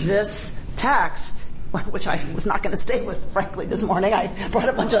relationship to this text, which I was not going to stay with, frankly, this morning. I brought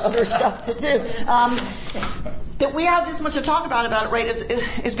a bunch of other stuff to do. That we have this much to talk about it, right,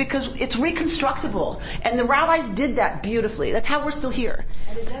 is because it's reconstructible. And the rabbis did that beautifully. That's how we're still here.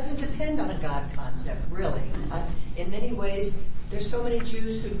 And it doesn't depend on a God concept, really. In many ways, there's so many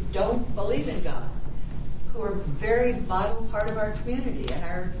Jews who don't believe in God, who are a very vital part of our community and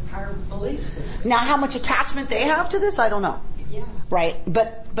our belief system. Now, how much attachment they have to this, I don't know. Yeah. Right?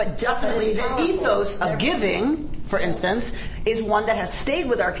 But definitely the ethos of giving, for instance, is one that has stayed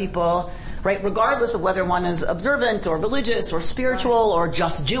with our people, right? Regardless of whether one is observant or religious or spiritual or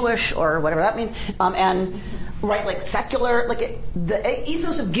just Jewish or whatever that means. And, right, secular, the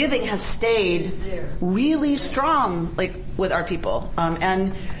ethos of giving has stayed really strong, with our people.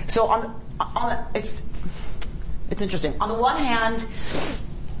 And so it's interesting. On the one hand,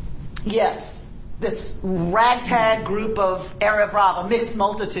 yes, this ragtag group of Erev Rav, a mixed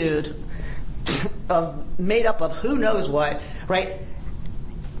multitude made up of who knows what, right?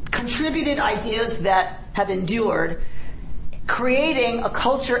 Contributed ideas that have endured, creating a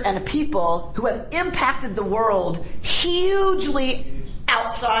culture and a people who have impacted the world hugely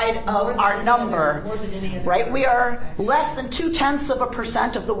outside of our number, right? We are less than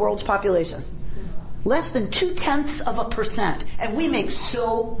 0.2% of the world's population. Less than 0.2%. And we make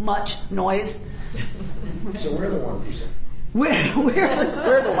so much noise. So we're the 1%. We're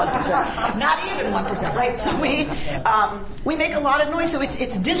the 1%. Not even 1%, right? So we make a lot of noise, so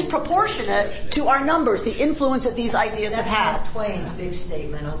it's disproportionate to our numbers, the influence that these ideas have had. Mark Twain's big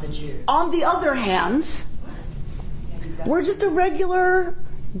statement on the Jews. On the other hand, we're just a regular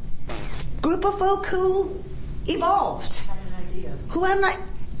group of folk who evolved. Who have not,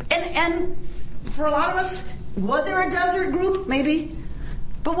 and for a lot of us, was there a desert group? Maybe.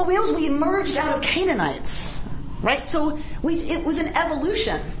 But what we know is we emerged out of Canaanites, right? So it was an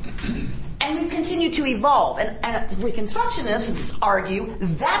evolution. And we've continued to evolve. And Reconstructionists argue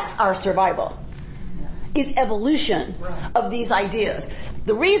that's our survival. Is evolution of these ideas.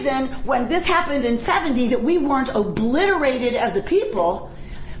 The reason when this happened in 70 that we weren't obliterated as a people,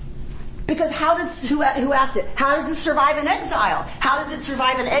 because who asked it? How does this survive in exile? How does it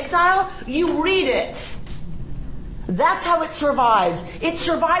survive in exile? You read it. That's how it survives. It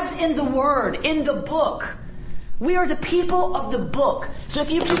survives in the Word, in the book. We are the people of the book. So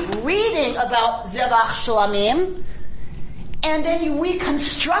if you keep reading about Zevach Shlamim, and then you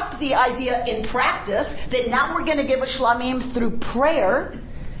reconstruct the idea in practice that now we're going to give a Shlamim through prayer,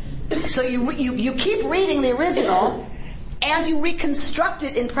 so you keep reading the original, and you reconstruct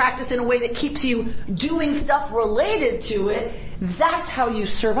it in practice in a way that keeps you doing stuff related to it, that's how you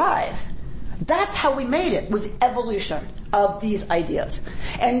survive. That's how we made it, was evolution of these ideas.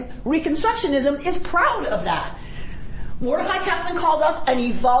 And Reconstructionism is proud of that. Mordechai Kaplan called us an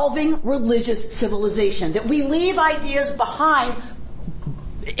evolving religious civilization, that we leave ideas behind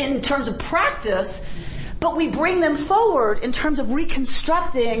in terms of practice, but we bring them forward in terms of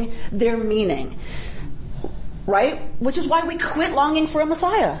reconstructing their meaning. Right? Which is why we quit longing for a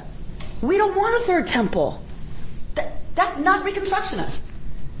Messiah. We don't want a third temple. That's not Reconstructionist.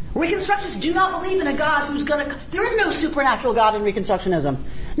 Reconstructionists do not believe in a God who's there is no supernatural God in Reconstructionism.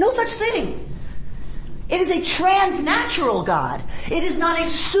 No such thing. It is a transnatural God. It is not a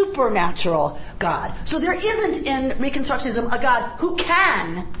supernatural God. So there isn't in Reconstructionism a God who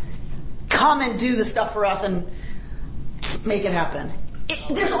can come and do the stuff for us and make it happen.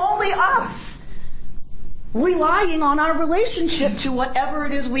 There's only us relying on our relationship to whatever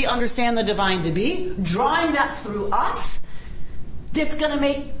it is we understand the divine to be, drawing that through us. That's going to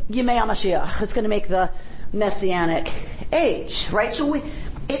make Yemei HaMashiach. It's going to make the Messianic age, right? So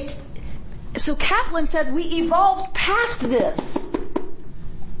Kaplan said we evolved past this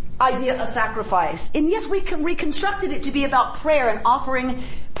idea of sacrifice. And yes, we reconstructed it to be about prayer and offering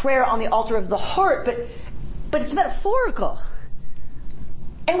prayer on the altar of the heart, but it's metaphorical.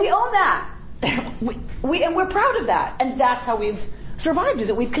 And we own that. And we're proud of that. And that's how we've survived, is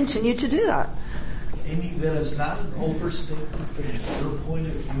that we've continued to do that. Amy, then it's not an overstatement from your point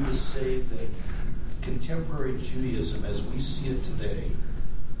of view to say that contemporary Judaism, as we see it today,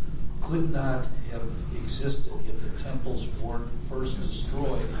 could not have existed if the temples weren't first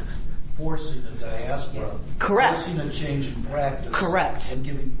destroyed, forcing a diaspora, Correct. forcing a change in practice, Correct. and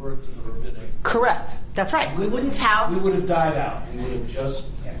giving birth to the rabbinic. Correct. That's right. We would have died out. We would have just...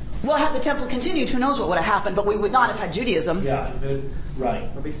 Well, had the temple continued, who knows what would have happened, but we would not have had Judaism. Yeah, right.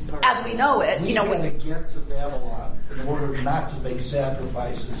 As we know it. We had to get to Babylon in order not to make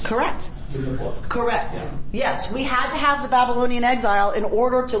sacrifices. Correct. In the book. Correct. Yeah. Yes, we had to have the Babylonian exile in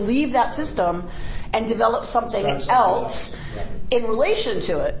order to leave that system and develop something else in relation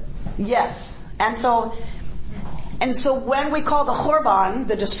to it. Yes. And so when we call the Chorban,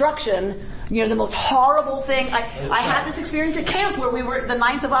 the destruction, the most horrible thing. I had this experience at camp where we were the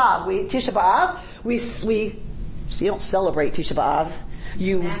 9th of Av. Tisha B'Av. You don't celebrate Tisha B'Av.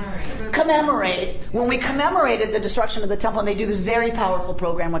 You commemorate. When we commemorated the destruction of the temple, and they do this very powerful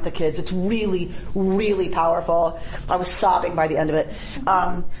program with the kids. It's really, really powerful. I was sobbing by the end of it.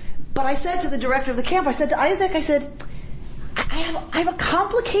 But I said to the director of the camp, I said to Isaac, I have a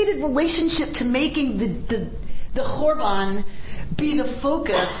complicated relationship to making the Chorban be the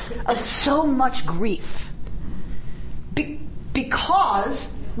focus of so much grief.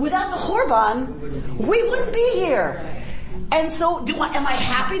 Because without the Chorban, we wouldn't be here. And so am I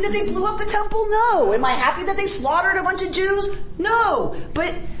happy that they blew up the temple? No. Am I happy that they slaughtered a bunch of Jews? No.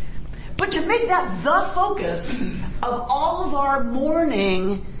 But to make that the focus of all of our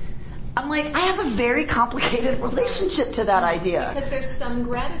mourning, I'm like, I have a very complicated relationship to that idea. Because there's some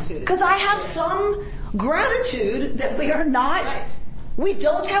gratitude. Because I have some gratitude that we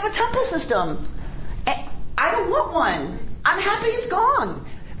don't have a temple system. I don't want one. I'm happy it's gone.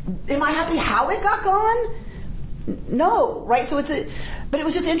 Am I happy how it got gone? No, right? But it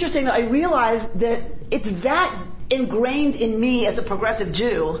was just interesting that I realized that it's that ingrained in me as a progressive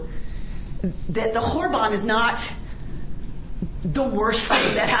Jew that the Chorban is not the worst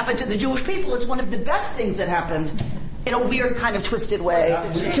thing that happened to the Jewish people. It's one of the best things that happened in a weird kind of twisted way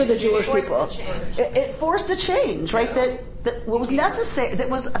to the Jewish people. It forced a change, right? That was necessary,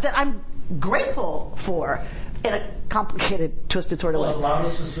 that I'm grateful for in a complicated, twisted sort of way. Well, it allowed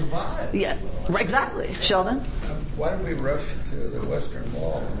us to survive. Yeah, exactly. Sheldon? Why did we rush to the Western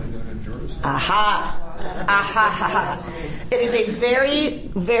Wall when we go to Jerusalem? Aha. It is a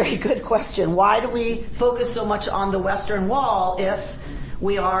very, very good question. Why do we focus so much on the Western Wall if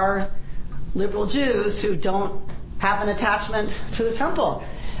we are liberal Jews who don't have an attachment to the temple?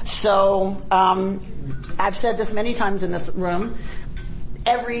 So, I've said this many times in this room.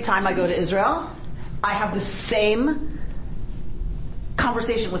 Every time I go to Israel, I have the same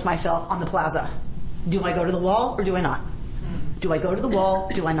conversation with myself on the plaza. Do I go to the wall or do I not? Do I go to the wall?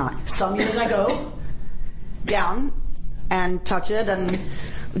 Do I not? Some years I go down and touch it and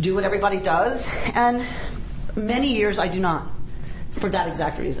do what everybody does. And many years I do not, for that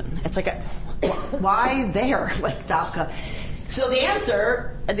exact reason. It's like, why there? Like, Dafka. So the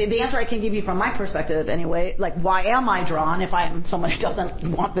answer I can give you from my perspective anyway, like why am I drawn if I'm someone who doesn't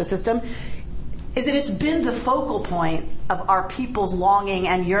want the system, is that it's been the focal point of our people's longing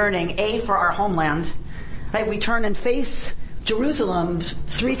and yearning, for our homeland. Right? We turn and face Jerusalem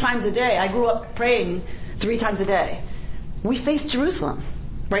 3 times a day. I grew up praying 3 times a day. We face Jerusalem.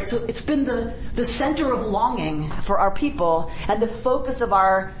 Right? So it's been the center of longing for our people and the focus of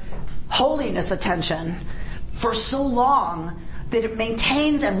our holiness attention for so long that it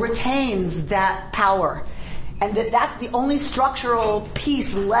maintains and retains that power. And that's the only structural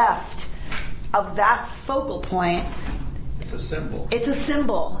piece left of that focal point. It's a symbol. It's a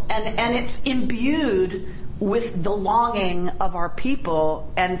symbol. And it's imbued with the longing of our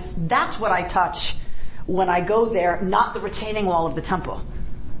people. And that's what I touch when I go there, not the retaining wall of the temple.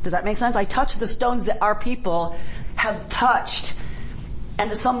 Does that make sense? I touch the stones that our people have touched.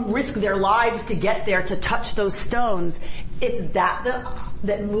 And some risk their lives to get there to touch those stones. It's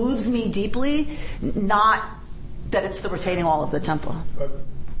that moves me deeply, not that it's the retaining wall of the temple. But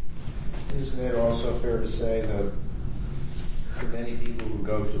isn't it also fair to say that for many people who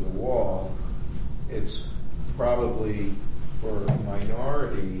go to the wall, it's probably for a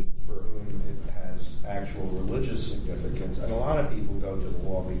minority for whom it has actual religious significance, and a lot of people go to the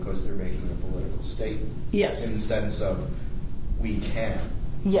wall because they're making a political statement. Yes. In the sense of, we can.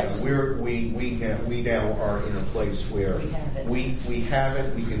 Yes. We now are in a place where we have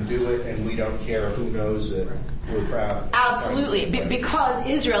it, we can do it, and we don't care who knows it. We're proud. Absolutely. Because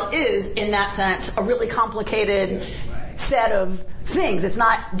Israel is, in that sense, a really complicated set of things. It's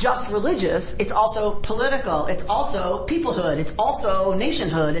not just religious, it's also political, it's also peoplehood, it's also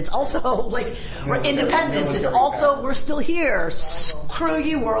nationhood, it's also like independence, it's also we're still here, screw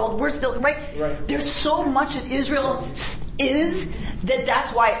you world, we're still, right? There's so much that Israel is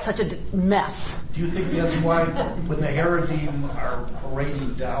that's why it's such a mess. Do you think that's why when the Haredim are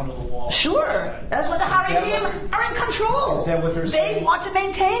parading down to the wall? Sure. That's what the Haredim are in control. Is that what they're saying? They want to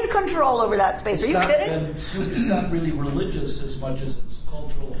maintain control over that space. Are you kidding? It's not really religious as much as it's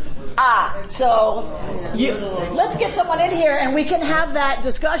cultural. So let's get someone in here and we can have that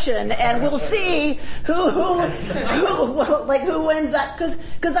discussion and we'll see who wins that, because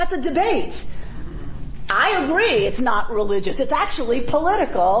that's a debate. I agree it's not religious. It's actually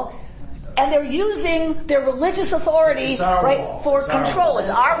political. And they're using their religious authority for control. It's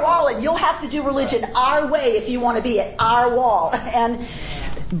our wall and you'll have to do religion our way if you want to be at our wall.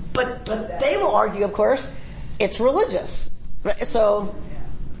 But they will argue, of course, it's religious. Right? So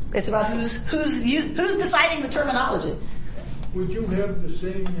it's about who's deciding the terminology. Would you have the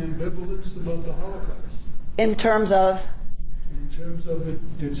same ambivalence about the Holocaust? In terms of? In terms of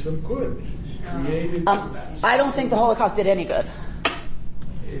it did some good. Created. I don't think the Holocaust did any good.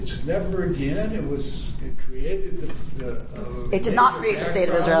 It's never again. It created it did not create the state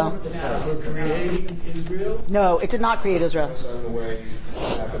of Israel. For creating Israel? No, it did not create Israel.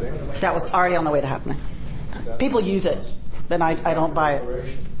 That was already on the way to happening. People use it, then I don't buy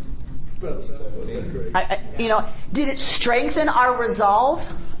it. Did it strengthen our resolve?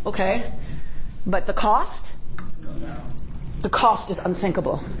 Okay. But the cost? The cost is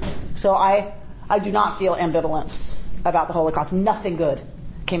unthinkable. So I do not feel ambivalence about the Holocaust. Nothing good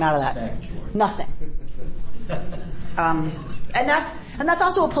came out of that. Nothing. And that's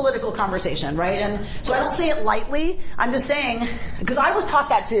also a political conversation, right? And so I don't say it lightly. I'm just saying, because I was taught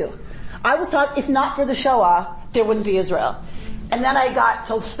that too. I was taught if not for the Shoah, there wouldn't be Israel. And then I got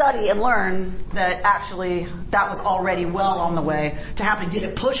to study and learn that actually that was already well on the way to happening. Did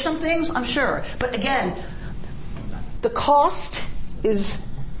it push some things? I'm sure. But again, the cost is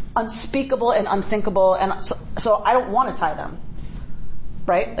unspeakable and unthinkable, and so I don't want to tie them.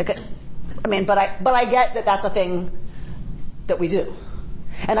 Right? Like, but I get that that's a thing that we do.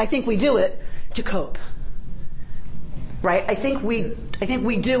 And I think we do it to cope. Right? I think we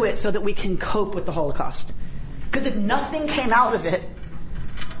do it so that we can cope with the Holocaust. Because if nothing came out of it,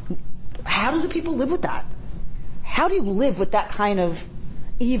 how does the people live with that? How do you live with that kind of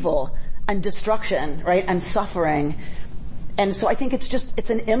evil and destruction, right? And suffering. And so I think it's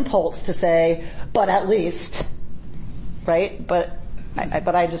an impulse to say, but at least, right? But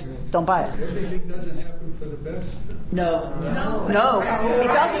I just don't buy it. Everything doesn't happen for the best. No, it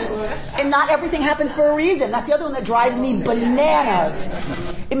doesn't. And not everything happens for a reason. That's the other one that drives me bananas.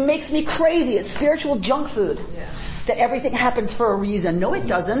 It makes me crazy. It's spiritual junk food. That everything happens for a reason. No, it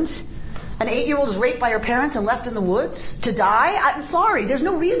doesn't. An 8-year-old is raped by her parents and left in the woods to die? I'm sorry. There's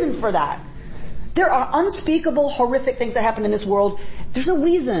no reason for that. There are unspeakable, horrific things that happen in this world. There's no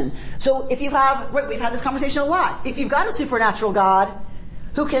reason. So if you have, we've had this conversation a lot. If you've got a supernatural God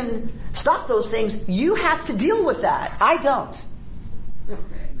who can stop those things, you have to deal with that. I don't.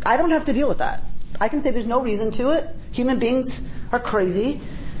 I don't have to deal with that. I can say there's no reason to it. Human beings are crazy,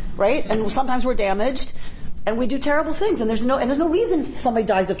 right? And sometimes we're damaged, and we do terrible things, and there's no reason somebody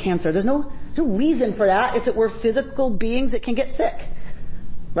dies of cancer. There's no reason for that. It's that we're physical beings that can get sick,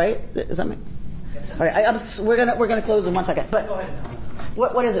 right? Does that make? All right, we're gonna close in 1 second. But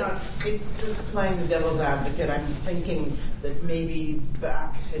what is it? It's just playing the devil's advocate. I'm thinking that maybe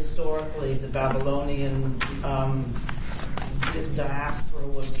back historically, the Babylonian diaspora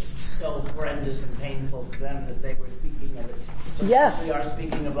was so horrendous and painful to them that they were speaking of it. Yes. We are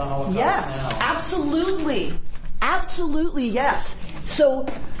speaking of the Holocaust yes, now. Absolutely, yes. So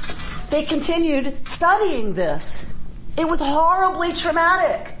they continued studying this. It was horribly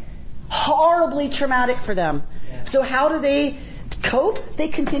traumatic for them. Yeah. So how do they cope? They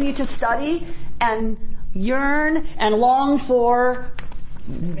continue to study and yearn and long for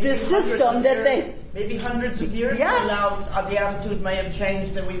this system that they... Maybe hundreds of years yes. from now, the attitude may have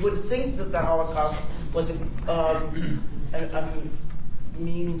changed, and we would think that the Holocaust was a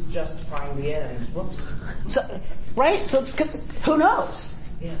means justifying the end. Whoops. So, right? So, who knows?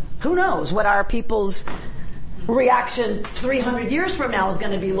 Yeah. Who knows what our people's reaction 300 years from now is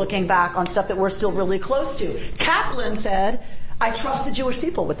going to be looking back on stuff that we're still really close to. Kaplan said, I trust the Jewish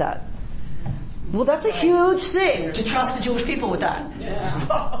people with that. Well, that's a huge thing to trust the Jewish people with that.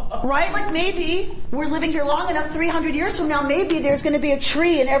 Yeah. Right? Like maybe we're living here long enough, 300 years from now, maybe there's going to be a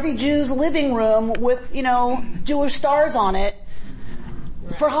tree in every Jew's living room with, Jewish stars on it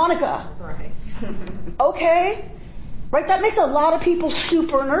for Hanukkah. Right. Okay. Right? That makes a lot of people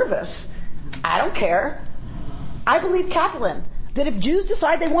super nervous. I don't care. I believe Kaplan, that if Jews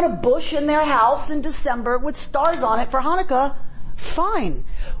decide they want a bush in their house in December with stars on it for Hanukkah, fine.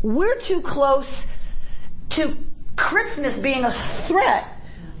 We're too close to Christmas being a threat,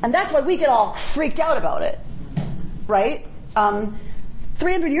 and that's why we get all freaked out about it. Right?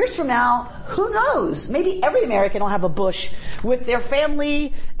 300 years from now, who knows? Maybe every American will have a bush with their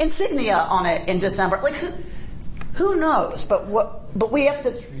family insignia on it in December. Like, who knows? But we have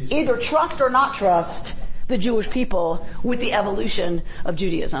to either trust or not trust the Jewish people with the evolution of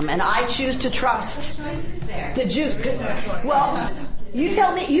Judaism. And I choose to trust the Jews. Well, you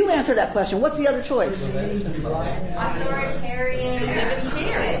tell me, you answer that question. What's the other choice?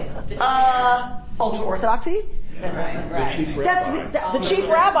 Authoritarian. Ultra-Orthodoxy? Right. That's the chief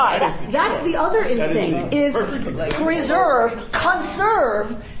rabbi. That's the other instinct, is preserve,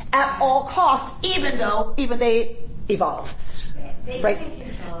 conserve at all costs, even they evolve. Right?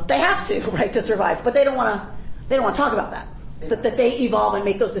 They have to, right, to survive, but they don't want to talk about that. That they evolve and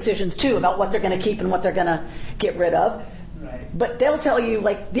make those decisions too about what they're going to keep and what they're going to get rid of. But they'll tell you,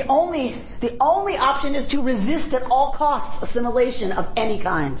 like, the only option is to resist at all costs assimilation of any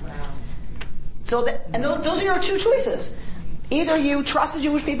kind. So those are your two choices. Either you trust the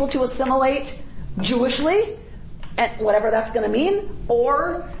Jewish people to assimilate Jewishly, and whatever that's going to mean,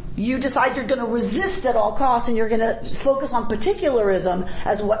 or you decide you're going to resist at all costs and you're going to focus on particularism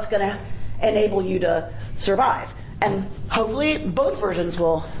as what's going to enable you to survive. And hopefully both versions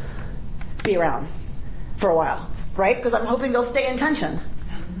will be around for a while, right? Because I'm hoping they'll stay in tension.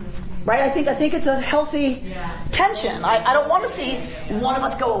 Right? I think it's a healthy tension. I don't want to see one of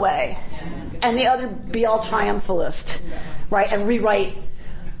us go away and the other be all triumphalist, right? And rewrite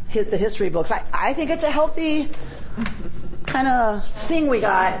the history books. I think it's a healthy kind of thing we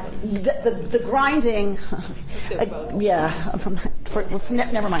got. The grinding.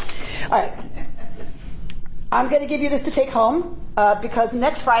 Never mind. All right. I'm going to give you this to take home because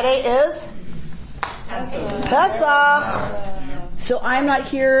next Friday is Pesach. So I'm not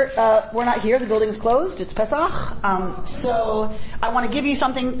here, we're not here, the building's closed, it's Pesach. So I want to give you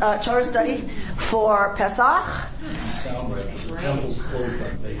something, Torah study for Pesach. The temple's closed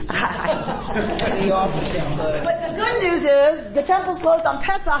on base. But the good news is, the temple's closed on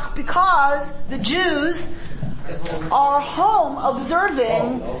Pesach because the Jews are home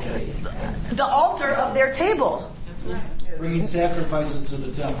observing the altar of their table. Bringing sacrifices to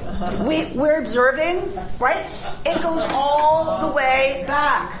the temple. We're observing, right? It goes all the way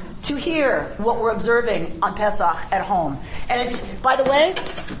back to here, what we're observing on Pesach at home. And it's, by the way,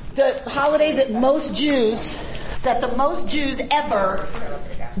 the holiday that the most Jews ever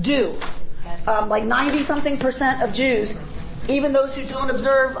do. Like 90-something% of Jews, even those who don't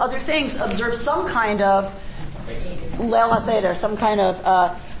observe other things, observe some kind of Leil HaSeder, some kind of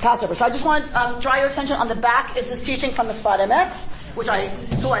Passover. So I just want to draw your attention. On the back is this teaching from the Sfat Emet,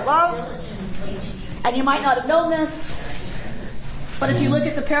 who I love. And you might not have known this, but if you look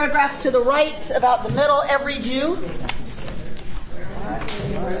at the paragraph to the right, about the middle, every Jew.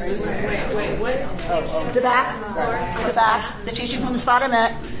 The back, the teaching from the Sfat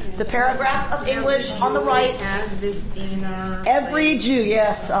Emet, the paragraph of English on the right. Every Jew,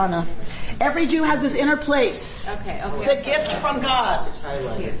 yes, Anna. Every Jew has this inner place. Okay. The gift from God.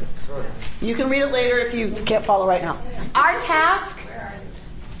 You can read it later if you can't follow right now. Our task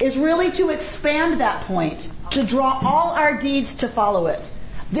is really to expand that point, to draw all our deeds to follow it.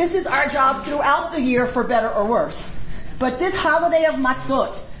 This is our job throughout the year, for better or worse. But this holiday of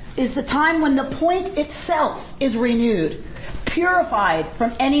Matzot is the time when the point itself is renewed, purified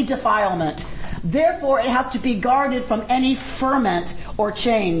from any defilement. Therefore, it has to be guarded from any ferment or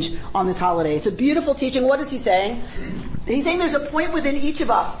change on this holiday. It's a beautiful teaching. What is he saying? He's saying there's a point within each of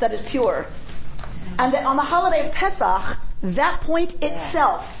us that is pure. And that on the holiday of Pesach, that point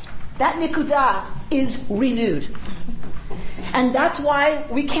itself, that nikudah, is renewed. And that's why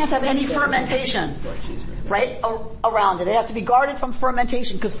we can't have any fermentation, right, around it. It has to be guarded from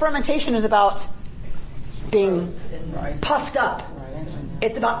fermentation, because fermentation is about being puffed up.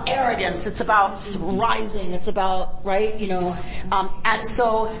 It's about arrogance. It's about rising. It's about, right, and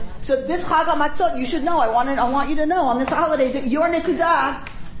so this Chag HaMatzot, you should know, I want you to know on this holiday that your nikudah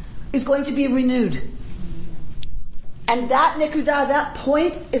is going to be renewed. And that nikudah, that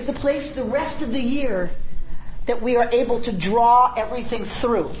point, is the place the rest of the year that we are able to draw everything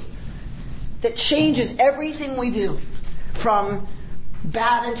through. That changes everything we do from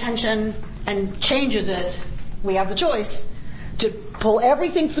bad intention and changes it. We have the choice to pull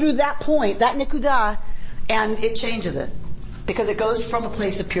everything through that point, that nikudah, and it changes it. Because it goes from a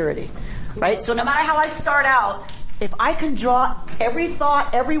place of purity. Right? So no matter how I start out, If I can draw every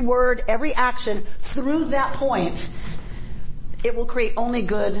thought, every word, every action through that point, it will create only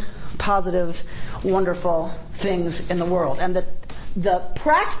good, positive, wonderful things in the world. And the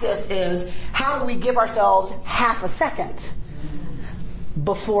practice is, how do we give ourselves half a second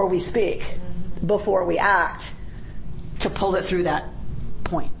before we speak, before we act, to pull it through that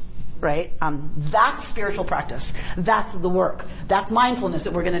point, right? That's spiritual practice. That's the work. That's mindfulness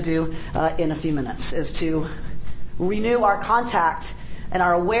that we're going to do in a few minutes, is to renew our contact and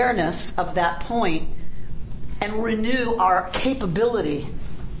our awareness of that point, and renew our capability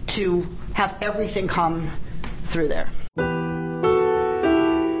to have everything come through there.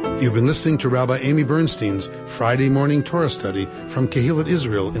 You've been listening to Rabbi Amy Bernstein's Friday Morning Torah Study from Kehillat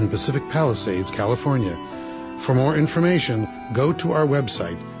Israel in Pacific Palisades, California. For more information, go to our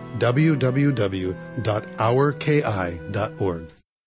website, www.ourki.org.